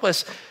bad and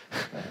hopeless,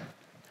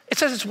 it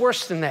says it's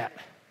worse than that.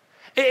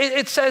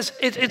 It says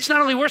it's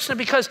not only worse than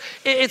that because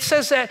it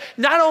says that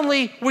not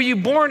only were you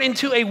born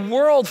into a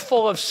world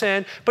full of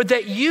sin, but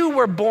that you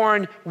were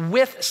born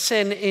with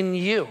sin in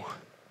you.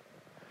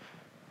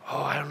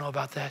 Oh, I don't know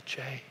about that,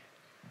 Jay.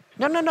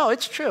 No,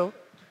 it's true.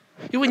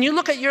 When you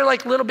look at your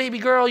like little baby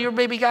girl, your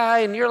baby guy,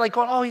 and you're like,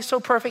 oh, he's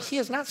so perfect. He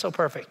is not so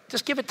perfect.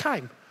 Just give it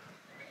time,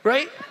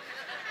 right?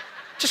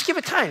 Just give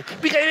it time.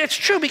 Because it's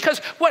true because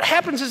what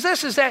happens is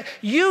this, is that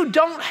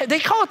they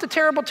call it the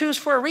terrible twos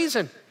for a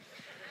reason,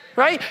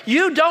 right?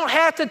 You don't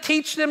have to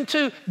teach them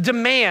to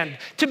demand,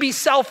 to be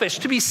selfish,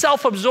 to be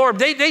self-absorbed.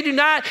 They do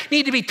not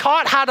need to be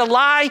taught how to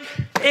lie.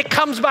 It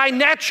comes by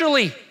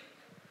naturally,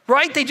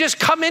 right? They just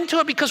come into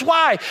it because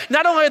why?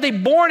 Not only are they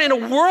born in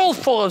a world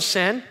full of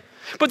sin,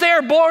 but they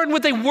are born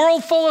with a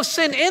world full of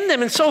sin in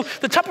them. And so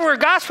the Tupperware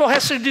gospel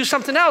has to do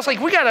something else. Like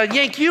we got to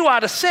yank you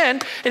out of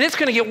sin and it's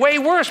going to get way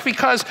worse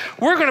because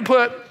we're going to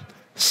put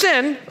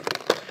sin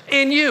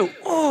in you.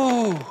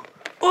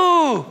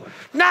 Ooh,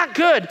 not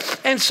good.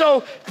 And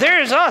so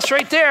there's us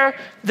right there.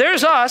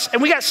 There's us and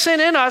we got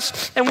sin in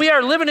us and we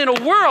are living in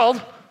a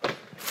world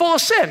full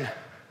of sin.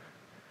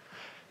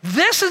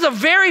 This is a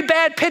very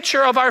bad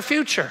picture of our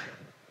future.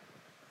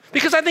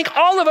 Because I think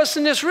all of us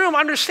in this room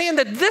understand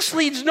that this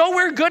leads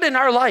nowhere good in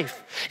our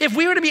life. If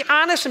we were to be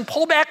honest and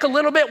pull back a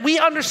little bit, we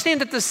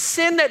understand that the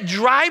sin that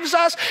drives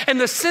us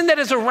and the sin that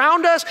is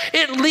around us,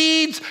 it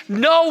leads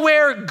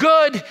nowhere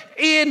good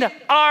in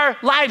our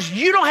lives.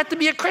 You don't have to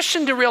be a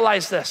Christian to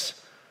realize this.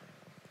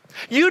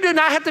 You do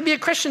not have to be a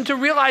Christian to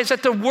realize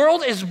that the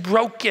world is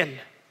broken.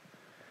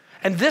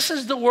 And this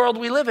is the world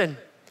we live in.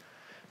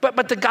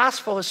 But the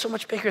gospel is so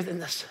much bigger than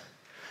this.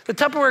 The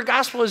Tupperware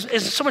gospel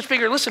is so much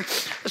bigger. Listen,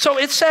 so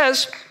it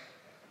says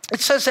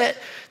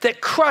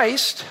that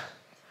Christ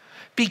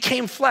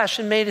became flesh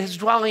and made his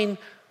dwelling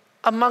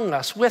among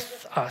us,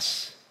 with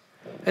us.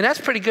 And that's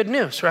pretty good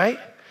news, right?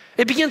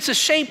 It begins to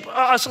shape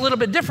us a little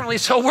bit differently.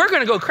 So we're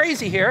going to go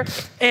crazy here.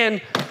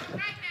 And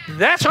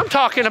that's what I'm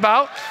talking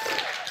about.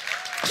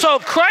 So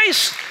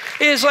Christ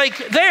is like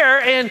there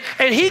and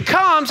he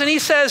comes and he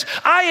says,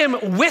 I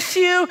am with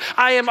you,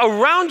 I am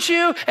around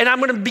you, and I'm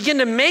going to begin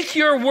to make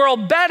your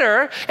world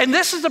better. And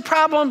this is the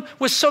problem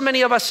with so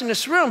many of us in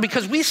this room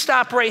because we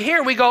stop right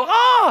here. We go,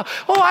 oh,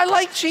 I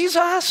like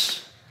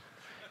Jesus.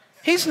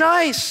 He's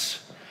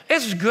nice.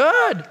 It's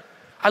good.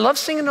 I love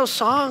singing those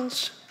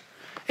songs.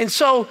 And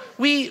so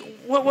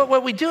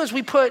what we do is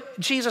we put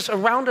Jesus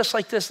around us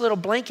like this little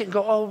blanket and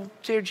go, oh,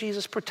 dear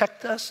Jesus,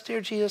 protect us.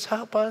 Dear Jesus,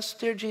 help us.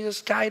 Dear Jesus,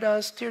 guide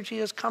us. Dear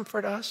Jesus,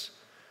 comfort us.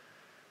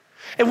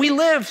 And we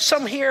live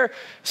somewhere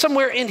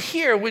in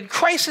here when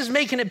Christ is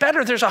making it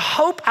better. There's a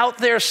hope out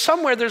there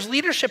somewhere. There's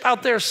leadership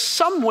out there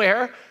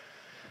somewhere.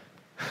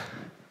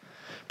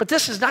 But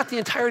this is not the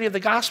entirety of the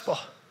gospel.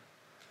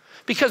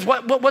 Because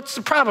what's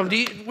the problem?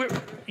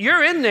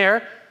 You're in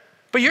there,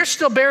 but you're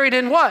still buried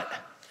in what?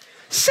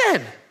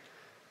 Sin.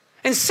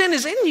 And sin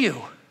is in you.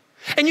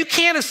 And you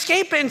can't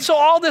escape it. And so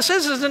all this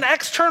is an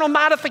external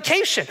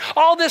modification.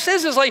 All this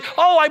is like,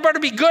 oh, I better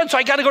be good, so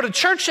I got to go to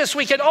church this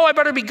weekend. Oh, I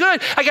better be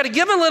good. I got to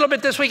give a little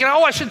bit this weekend.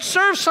 Oh, I should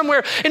serve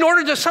somewhere in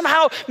order to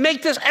somehow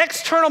make this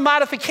external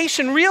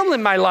modification real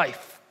in my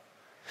life.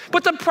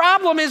 But the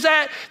problem is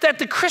that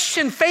the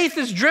Christian faith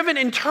is driven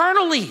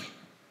internally.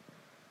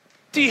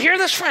 Do you hear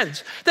this,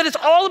 friends? That it's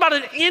all about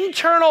an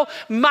internal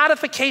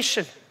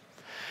modification.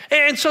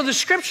 And so the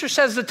scripture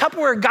says, the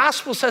Tupperware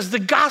gospel says, the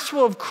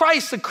gospel of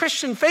Christ, the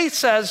Christian faith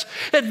says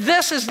that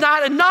this is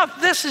not enough.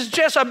 This is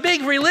just a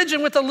big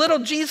religion with a little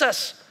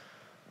Jesus.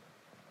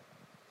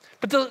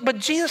 But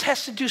Jesus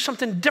has to do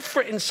something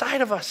different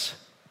inside of us.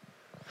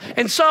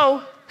 And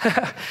so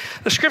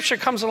the scripture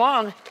comes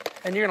along,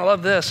 and you're going to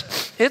love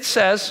this. It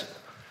says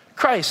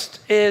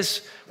Christ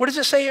is, what does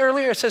it say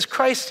earlier? It says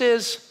Christ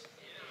is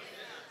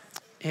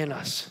in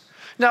us.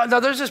 Now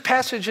there's this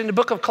passage in the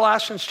book of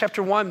Colossians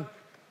chapter 1.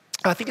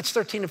 I think it's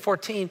 13 and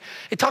 14.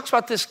 It talks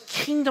about this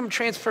kingdom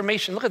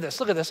transformation. Look at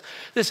this.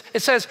 It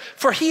says,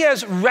 for he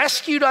has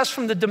rescued us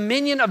from the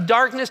dominion of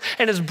darkness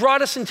and has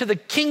brought us into the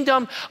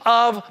kingdom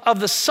of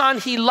the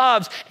Son he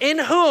loves, in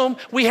whom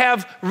we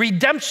have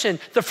redemption,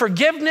 the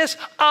forgiveness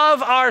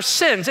of our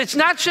sins. It's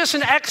not just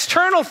an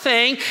external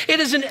thing. It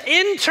is an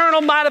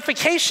internal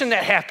modification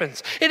that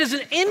happens. It is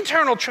an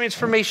internal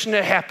transformation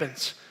that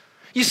happens.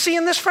 You see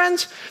in this,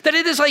 friends, that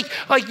it is like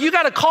you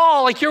got a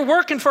call, like you're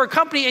working for a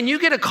company and you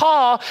get a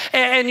call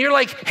and you're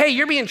like, hey,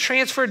 you're being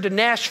transferred to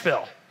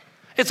Nashville.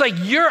 It's like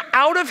you're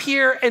out of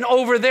here and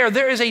over there.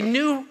 There is a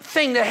new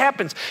thing that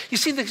happens. You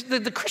see,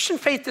 the Christian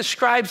faith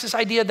describes this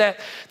idea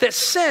that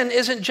sin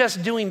isn't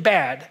just doing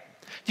bad.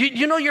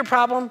 You know your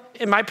problem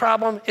and my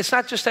problem? It's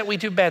not just that we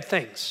do bad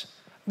things.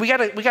 We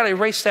gotta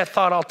erase that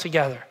thought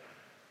altogether.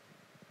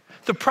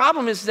 The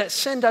problem is that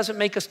sin doesn't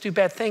make us do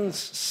bad things.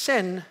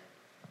 Sin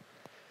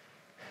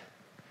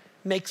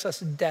makes us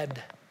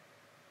dead.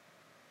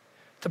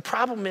 The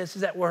problem is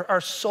that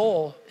our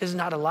soul is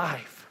not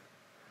alive.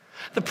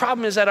 The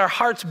problem is that our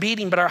heart's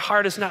beating, but our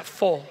heart is not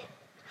full.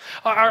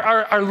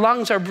 Our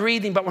lungs are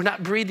breathing, but we're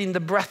not breathing the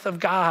breath of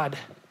God.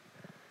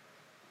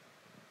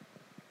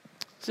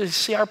 So you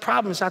see, our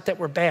problem is not that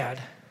we're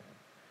bad.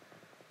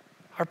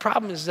 Our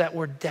problem is that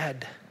we're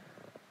dead.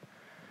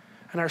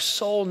 And our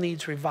soul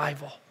needs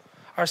revival.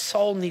 Our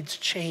soul needs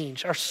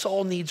change. Our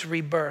soul needs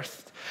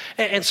rebirth.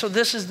 And so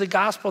this is the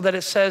gospel, that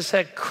it says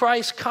that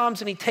Christ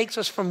comes and he takes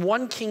us from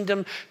one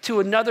kingdom to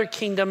another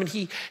kingdom, and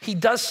he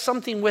does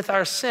something with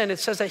our sin. It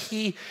says that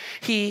he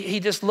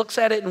just looks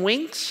at it and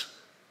winks.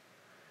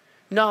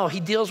 No, he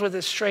deals with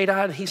it straight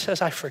on. He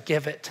says, I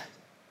forgive it.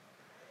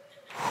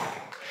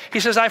 He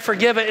says, I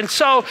forgive it. And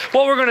so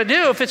what we're going to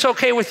do, if it's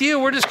okay with you,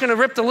 we're just going to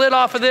rip the lid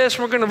off of this.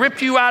 We're going to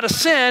rip you out of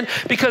sin,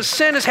 because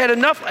sin has had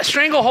enough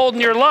stranglehold in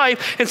your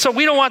life. And so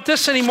we don't want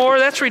this anymore.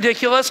 That's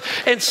ridiculous.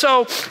 And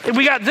so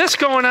we got this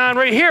going on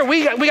right here.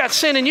 We got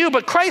sin in you,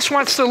 but Christ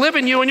wants to live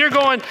in you. And you're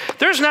going,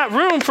 there's not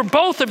room for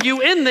both of you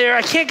in there.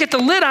 I can't get the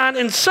lid on.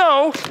 And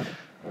so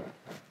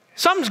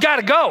something's got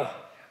to go.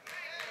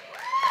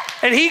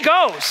 And he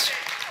goes.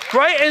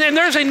 Right? And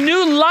there's a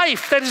new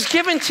life that is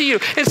given to you.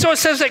 And so it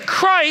says that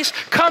Christ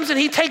comes and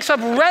he takes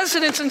up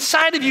residence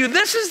inside of you.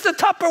 This is the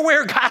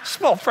Tupperware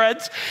gospel,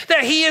 friends,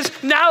 that he is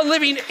now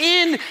living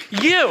in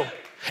you.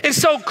 And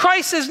so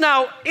Christ is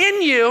now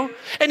in you,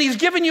 and he's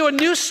given you a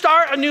new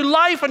start, a new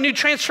life, a new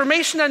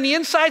transformation on the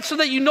inside, so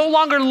that you no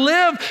longer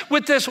live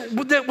with this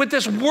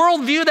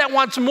worldview that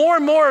wants more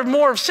and more and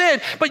more of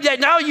sin, but yet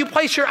now you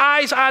place your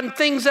eyes on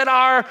things that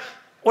are,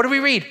 what do we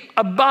read?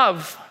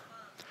 Above.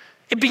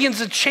 It begins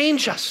to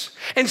change us.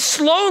 And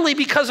slowly,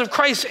 because of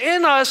Christ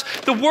in us,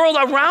 the world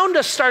around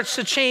us starts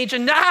to change.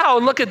 And now,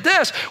 look at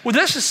this. Well,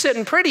 this is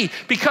sitting pretty,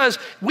 because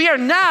we are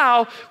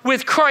now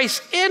with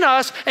Christ in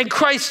us and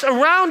Christ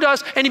around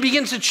us, and he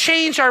begins to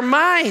change our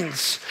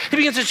minds. He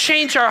begins to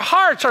change our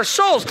hearts, our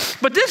souls.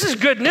 But this is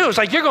good news.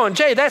 Like, you're going,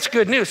 Jay, that's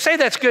good news. Say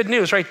that's good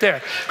news right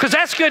there, because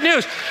that's good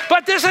news.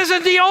 But this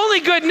isn't the only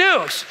good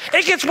news.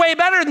 It gets way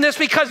better than this,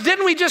 because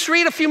didn't we just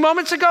read a few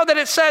moments ago that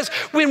it says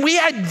when we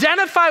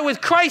identify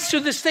with Christ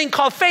through this thing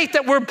called faith,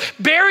 that we're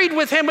buried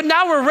with him, but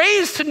now we're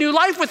raised to new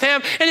life with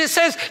him. And it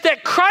says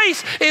that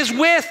Christ is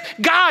with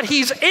God.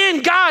 He's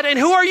in God. And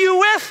who are you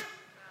with?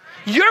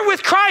 You're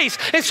with Christ.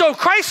 And so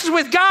Christ is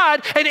with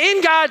God and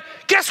in God.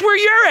 Guess where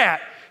you're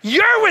at?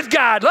 You're with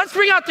God. Let's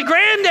bring out the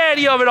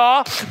granddaddy of it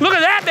all. Look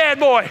at that bad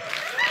boy.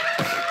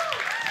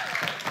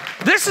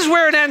 This is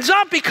where it ends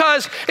up,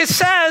 because it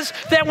says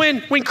that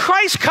when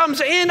Christ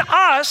comes in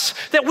us,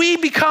 that we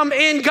become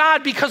in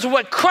God because of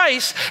what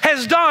Christ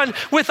has done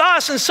with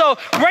us. And so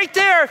right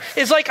there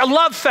is like a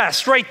love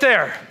fest right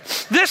there.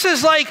 This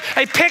is like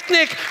a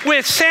picnic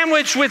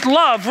sandwich with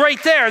love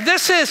right there.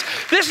 This is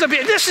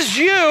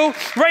you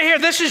right here.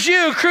 This is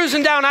you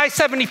cruising down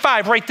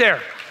I-75 right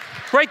there.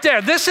 Right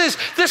there. This is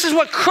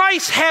what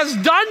Christ has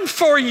done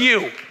for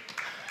you.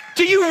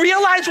 Do you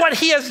realize what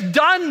he has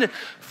done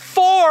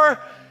for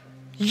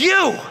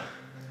you?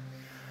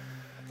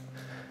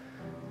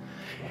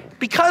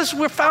 Because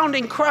we're found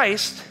in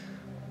Christ,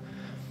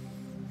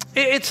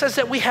 it says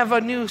that we have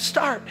a new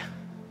start.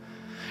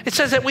 It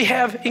says that we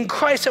have in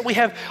Christ, that we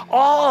have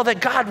all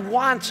that God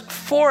wants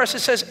for us. It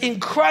says in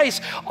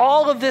Christ,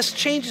 all of this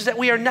changes, that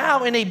we are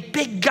now in a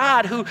big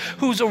God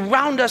who's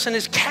around us and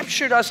has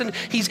captured us, and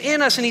he's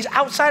in us and he's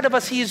outside of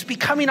us. He is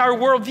becoming our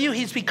worldview.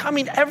 He's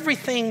becoming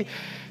everything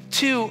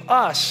to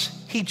us.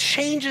 He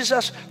changes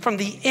us from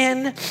the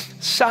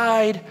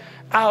inside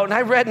out. And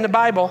I've read in the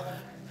Bible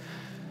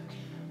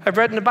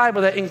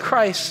that in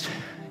Christ,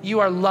 you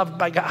are loved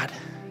by God.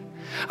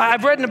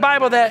 I've read in the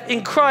Bible that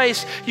in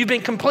Christ, you've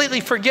been completely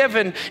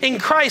forgiven. In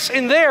Christ,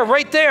 in there,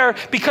 right there,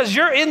 because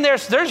you're in there,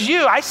 there's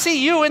you. I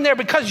see you in there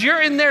because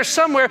you're in there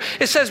somewhere.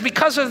 It says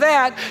because of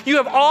that, you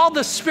have all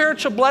the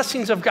spiritual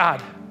blessings of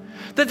God.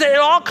 That it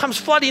all comes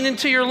flooding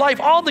into your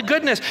life, all the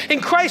goodness. In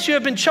Christ, you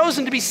have been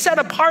chosen to be set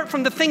apart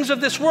from the things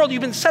of this world.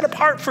 You've been set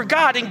apart for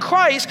God. In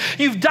Christ,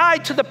 you've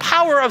died to the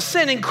power of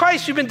sin. In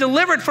Christ, you've been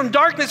delivered from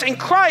darkness. In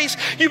Christ,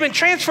 you've been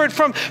transferred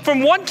from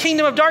one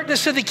kingdom of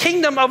darkness to the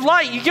kingdom of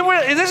light. You get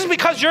what? This is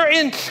because you're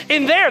in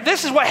there.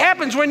 This is what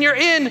happens when you're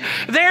in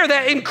there,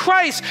 that in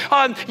Christ,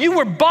 you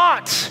were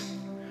bought.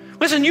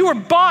 Listen, you were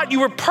bought, you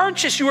were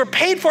purchased, you were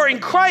paid for in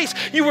Christ.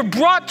 You were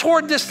brought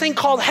toward this thing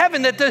called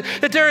heaven, that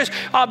there is,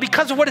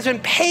 because of what has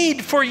been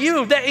paid for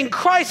you, that in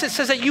Christ it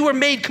says that you were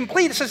made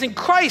complete. It says in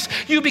Christ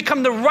you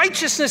become the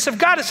righteousness of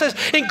God. It says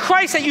in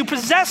Christ that you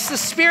possess the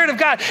Spirit of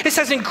God. It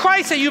says in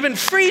Christ that you've been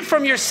freed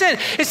from your sin.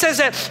 It says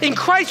that in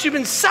Christ you've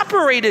been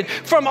separated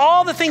from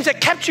all the things that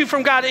kept you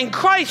from God. In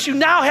Christ you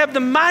now have the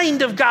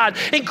mind of God.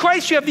 In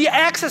Christ you have the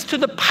access to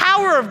the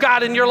power of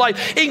God in your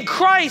life. In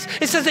Christ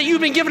it says that you've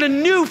been given a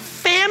new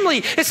family.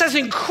 It says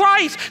in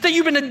Christ that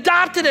you've been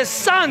adopted as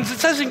sons. It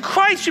says in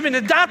Christ you've been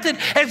adopted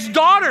as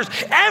daughters.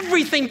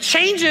 Everything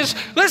changes.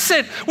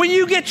 Listen, when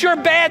you get your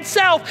bad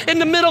self in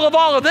the middle of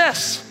all of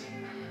this,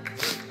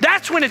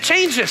 that's when it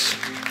changes.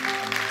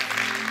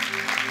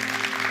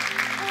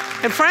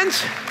 And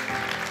friends,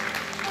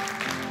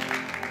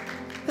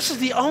 this is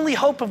the only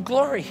hope of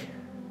glory.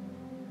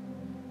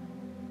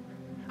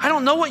 I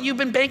don't know what you've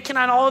been banking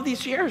on all of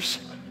these years.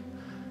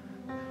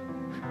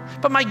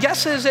 But my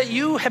guess is that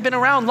you have been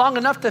around long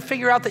enough to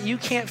figure out that you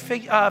can't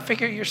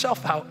figure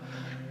yourself out.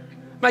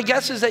 My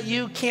guess is that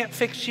you can't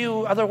fix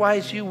you,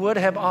 otherwise you would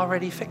have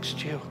already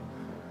fixed you.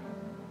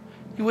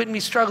 You wouldn't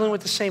be struggling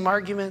with the same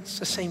arguments,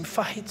 the same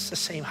fights, the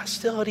same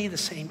hostility, the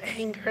same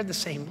anger, the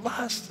same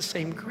lust, the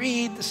same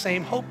greed, the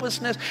same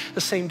hopelessness,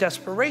 the same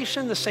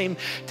desperation, the same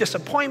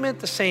disappointment,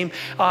 the same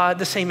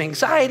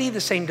anxiety,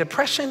 the same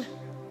depression.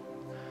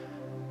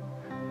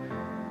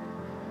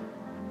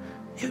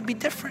 It would be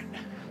different.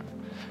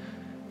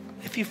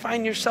 If you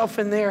find yourself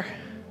in there,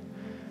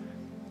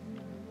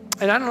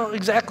 and I don't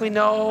exactly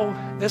know,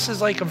 this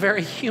is like a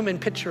very human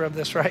picture of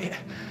this, right?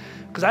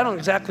 Because I don't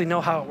exactly know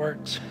how it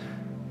works.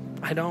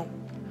 I don't.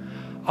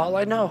 All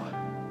I know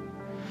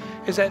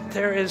is that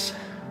there is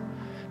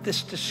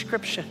this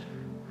description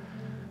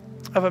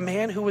of a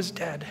man who was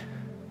dead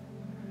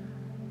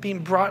being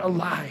brought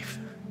alive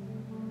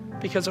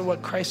because of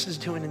what Christ is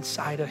doing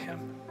inside of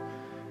him.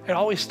 It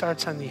always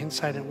starts on the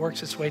inside and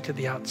works its way to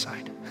the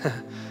outside.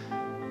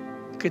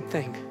 Good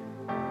thing.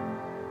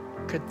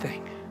 Good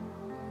thing.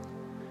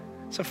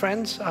 So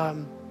friends,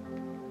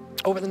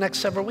 over the next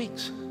several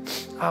weeks,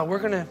 we're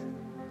gonna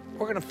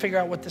figure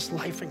out what this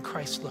life in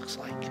Christ looks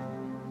like.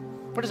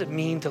 What does it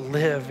mean to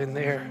live in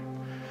there?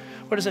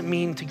 What does it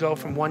mean to go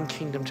from one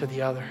kingdom to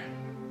the other?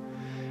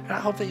 And I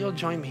hope that you'll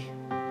join me,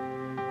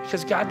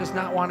 because God does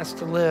not want us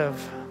to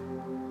live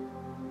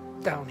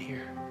down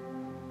here.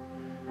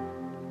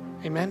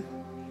 Amen?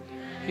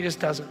 He just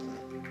doesn't.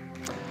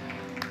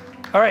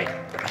 All right.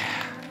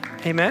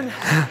 Amen.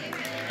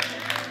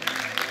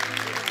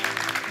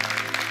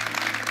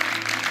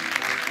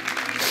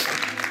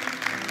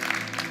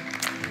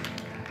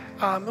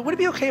 Would it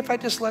be okay if I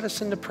just led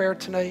us into prayer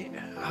tonight?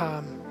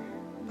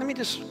 Let me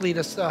just lead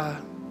us. I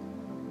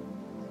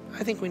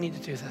think we need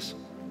to do this.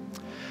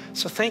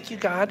 So thank you,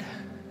 God,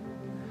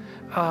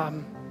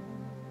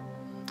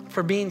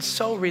 for being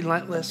so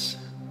relentless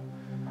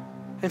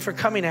and for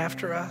coming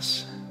after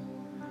us,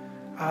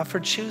 for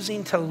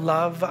choosing to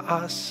love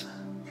us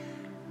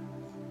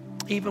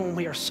even when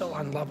we are so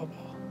unlovable,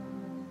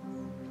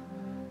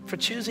 for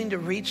choosing to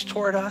reach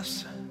toward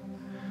us,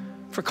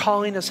 for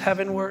calling us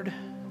heavenward.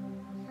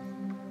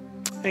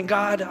 And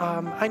God,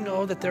 I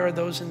know that there are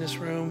those in this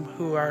room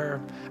who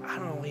are, I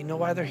don't really know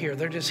why they're here.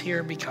 They're just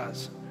here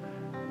because.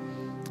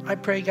 I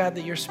pray, God,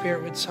 that your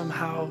Spirit would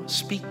somehow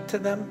speak to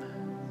them.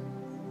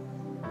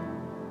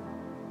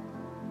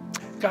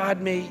 God,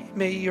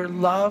 may your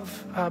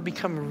love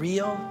become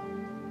real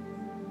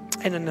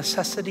and a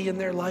necessity in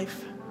their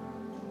life.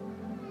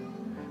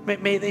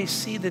 May they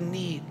see the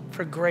need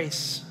for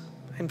grace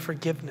and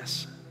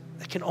forgiveness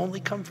that can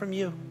only come from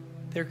you,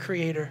 their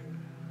Creator.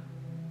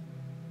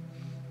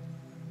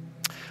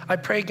 I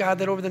pray, God,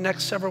 that over the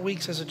next several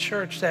weeks as a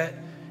church that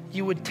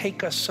you would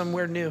take us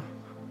somewhere new.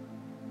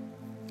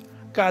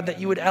 God, that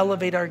you would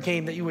elevate our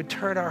game, that you would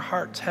turn our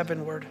hearts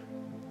heavenward.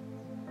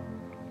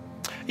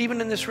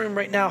 Even in this room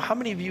right now, how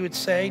many of you would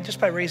say, just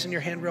by raising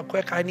your hand real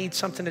quick, I need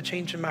something to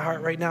change in my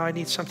heart right now. I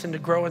need something to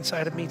grow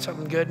inside of me,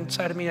 something good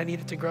inside of me. I need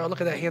it to grow.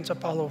 Look at that, hands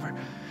up all over.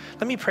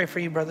 Let me pray for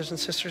you, brothers and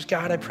sisters.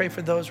 God, I pray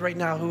for those right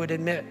now who would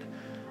admit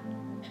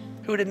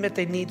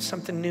they need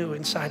something new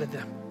inside of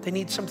them. They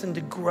need something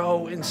to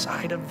grow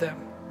inside of them.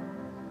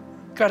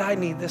 God, I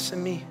need this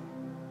in me.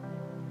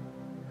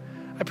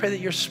 I pray that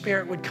your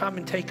Spirit would come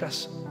and take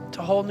us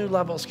to whole new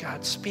levels,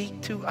 God.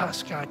 Speak to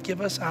us, God.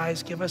 Give us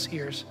eyes, give us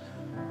ears.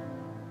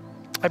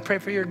 I pray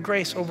for your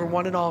grace over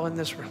one and all in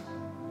this room.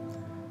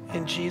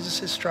 In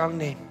Jesus' strong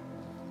name,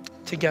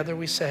 together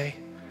we say,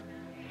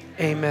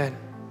 amen.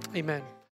 Amen.